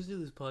you don't listen to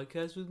this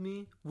podcast with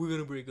me, we're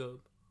gonna break up.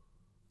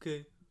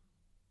 Okay.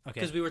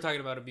 Because we were talking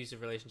about abusive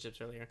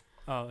relationships earlier.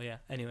 Oh, yeah.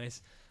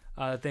 Anyways,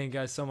 thank you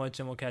guys so much,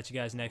 and we'll catch you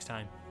guys next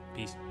time.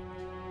 Peace.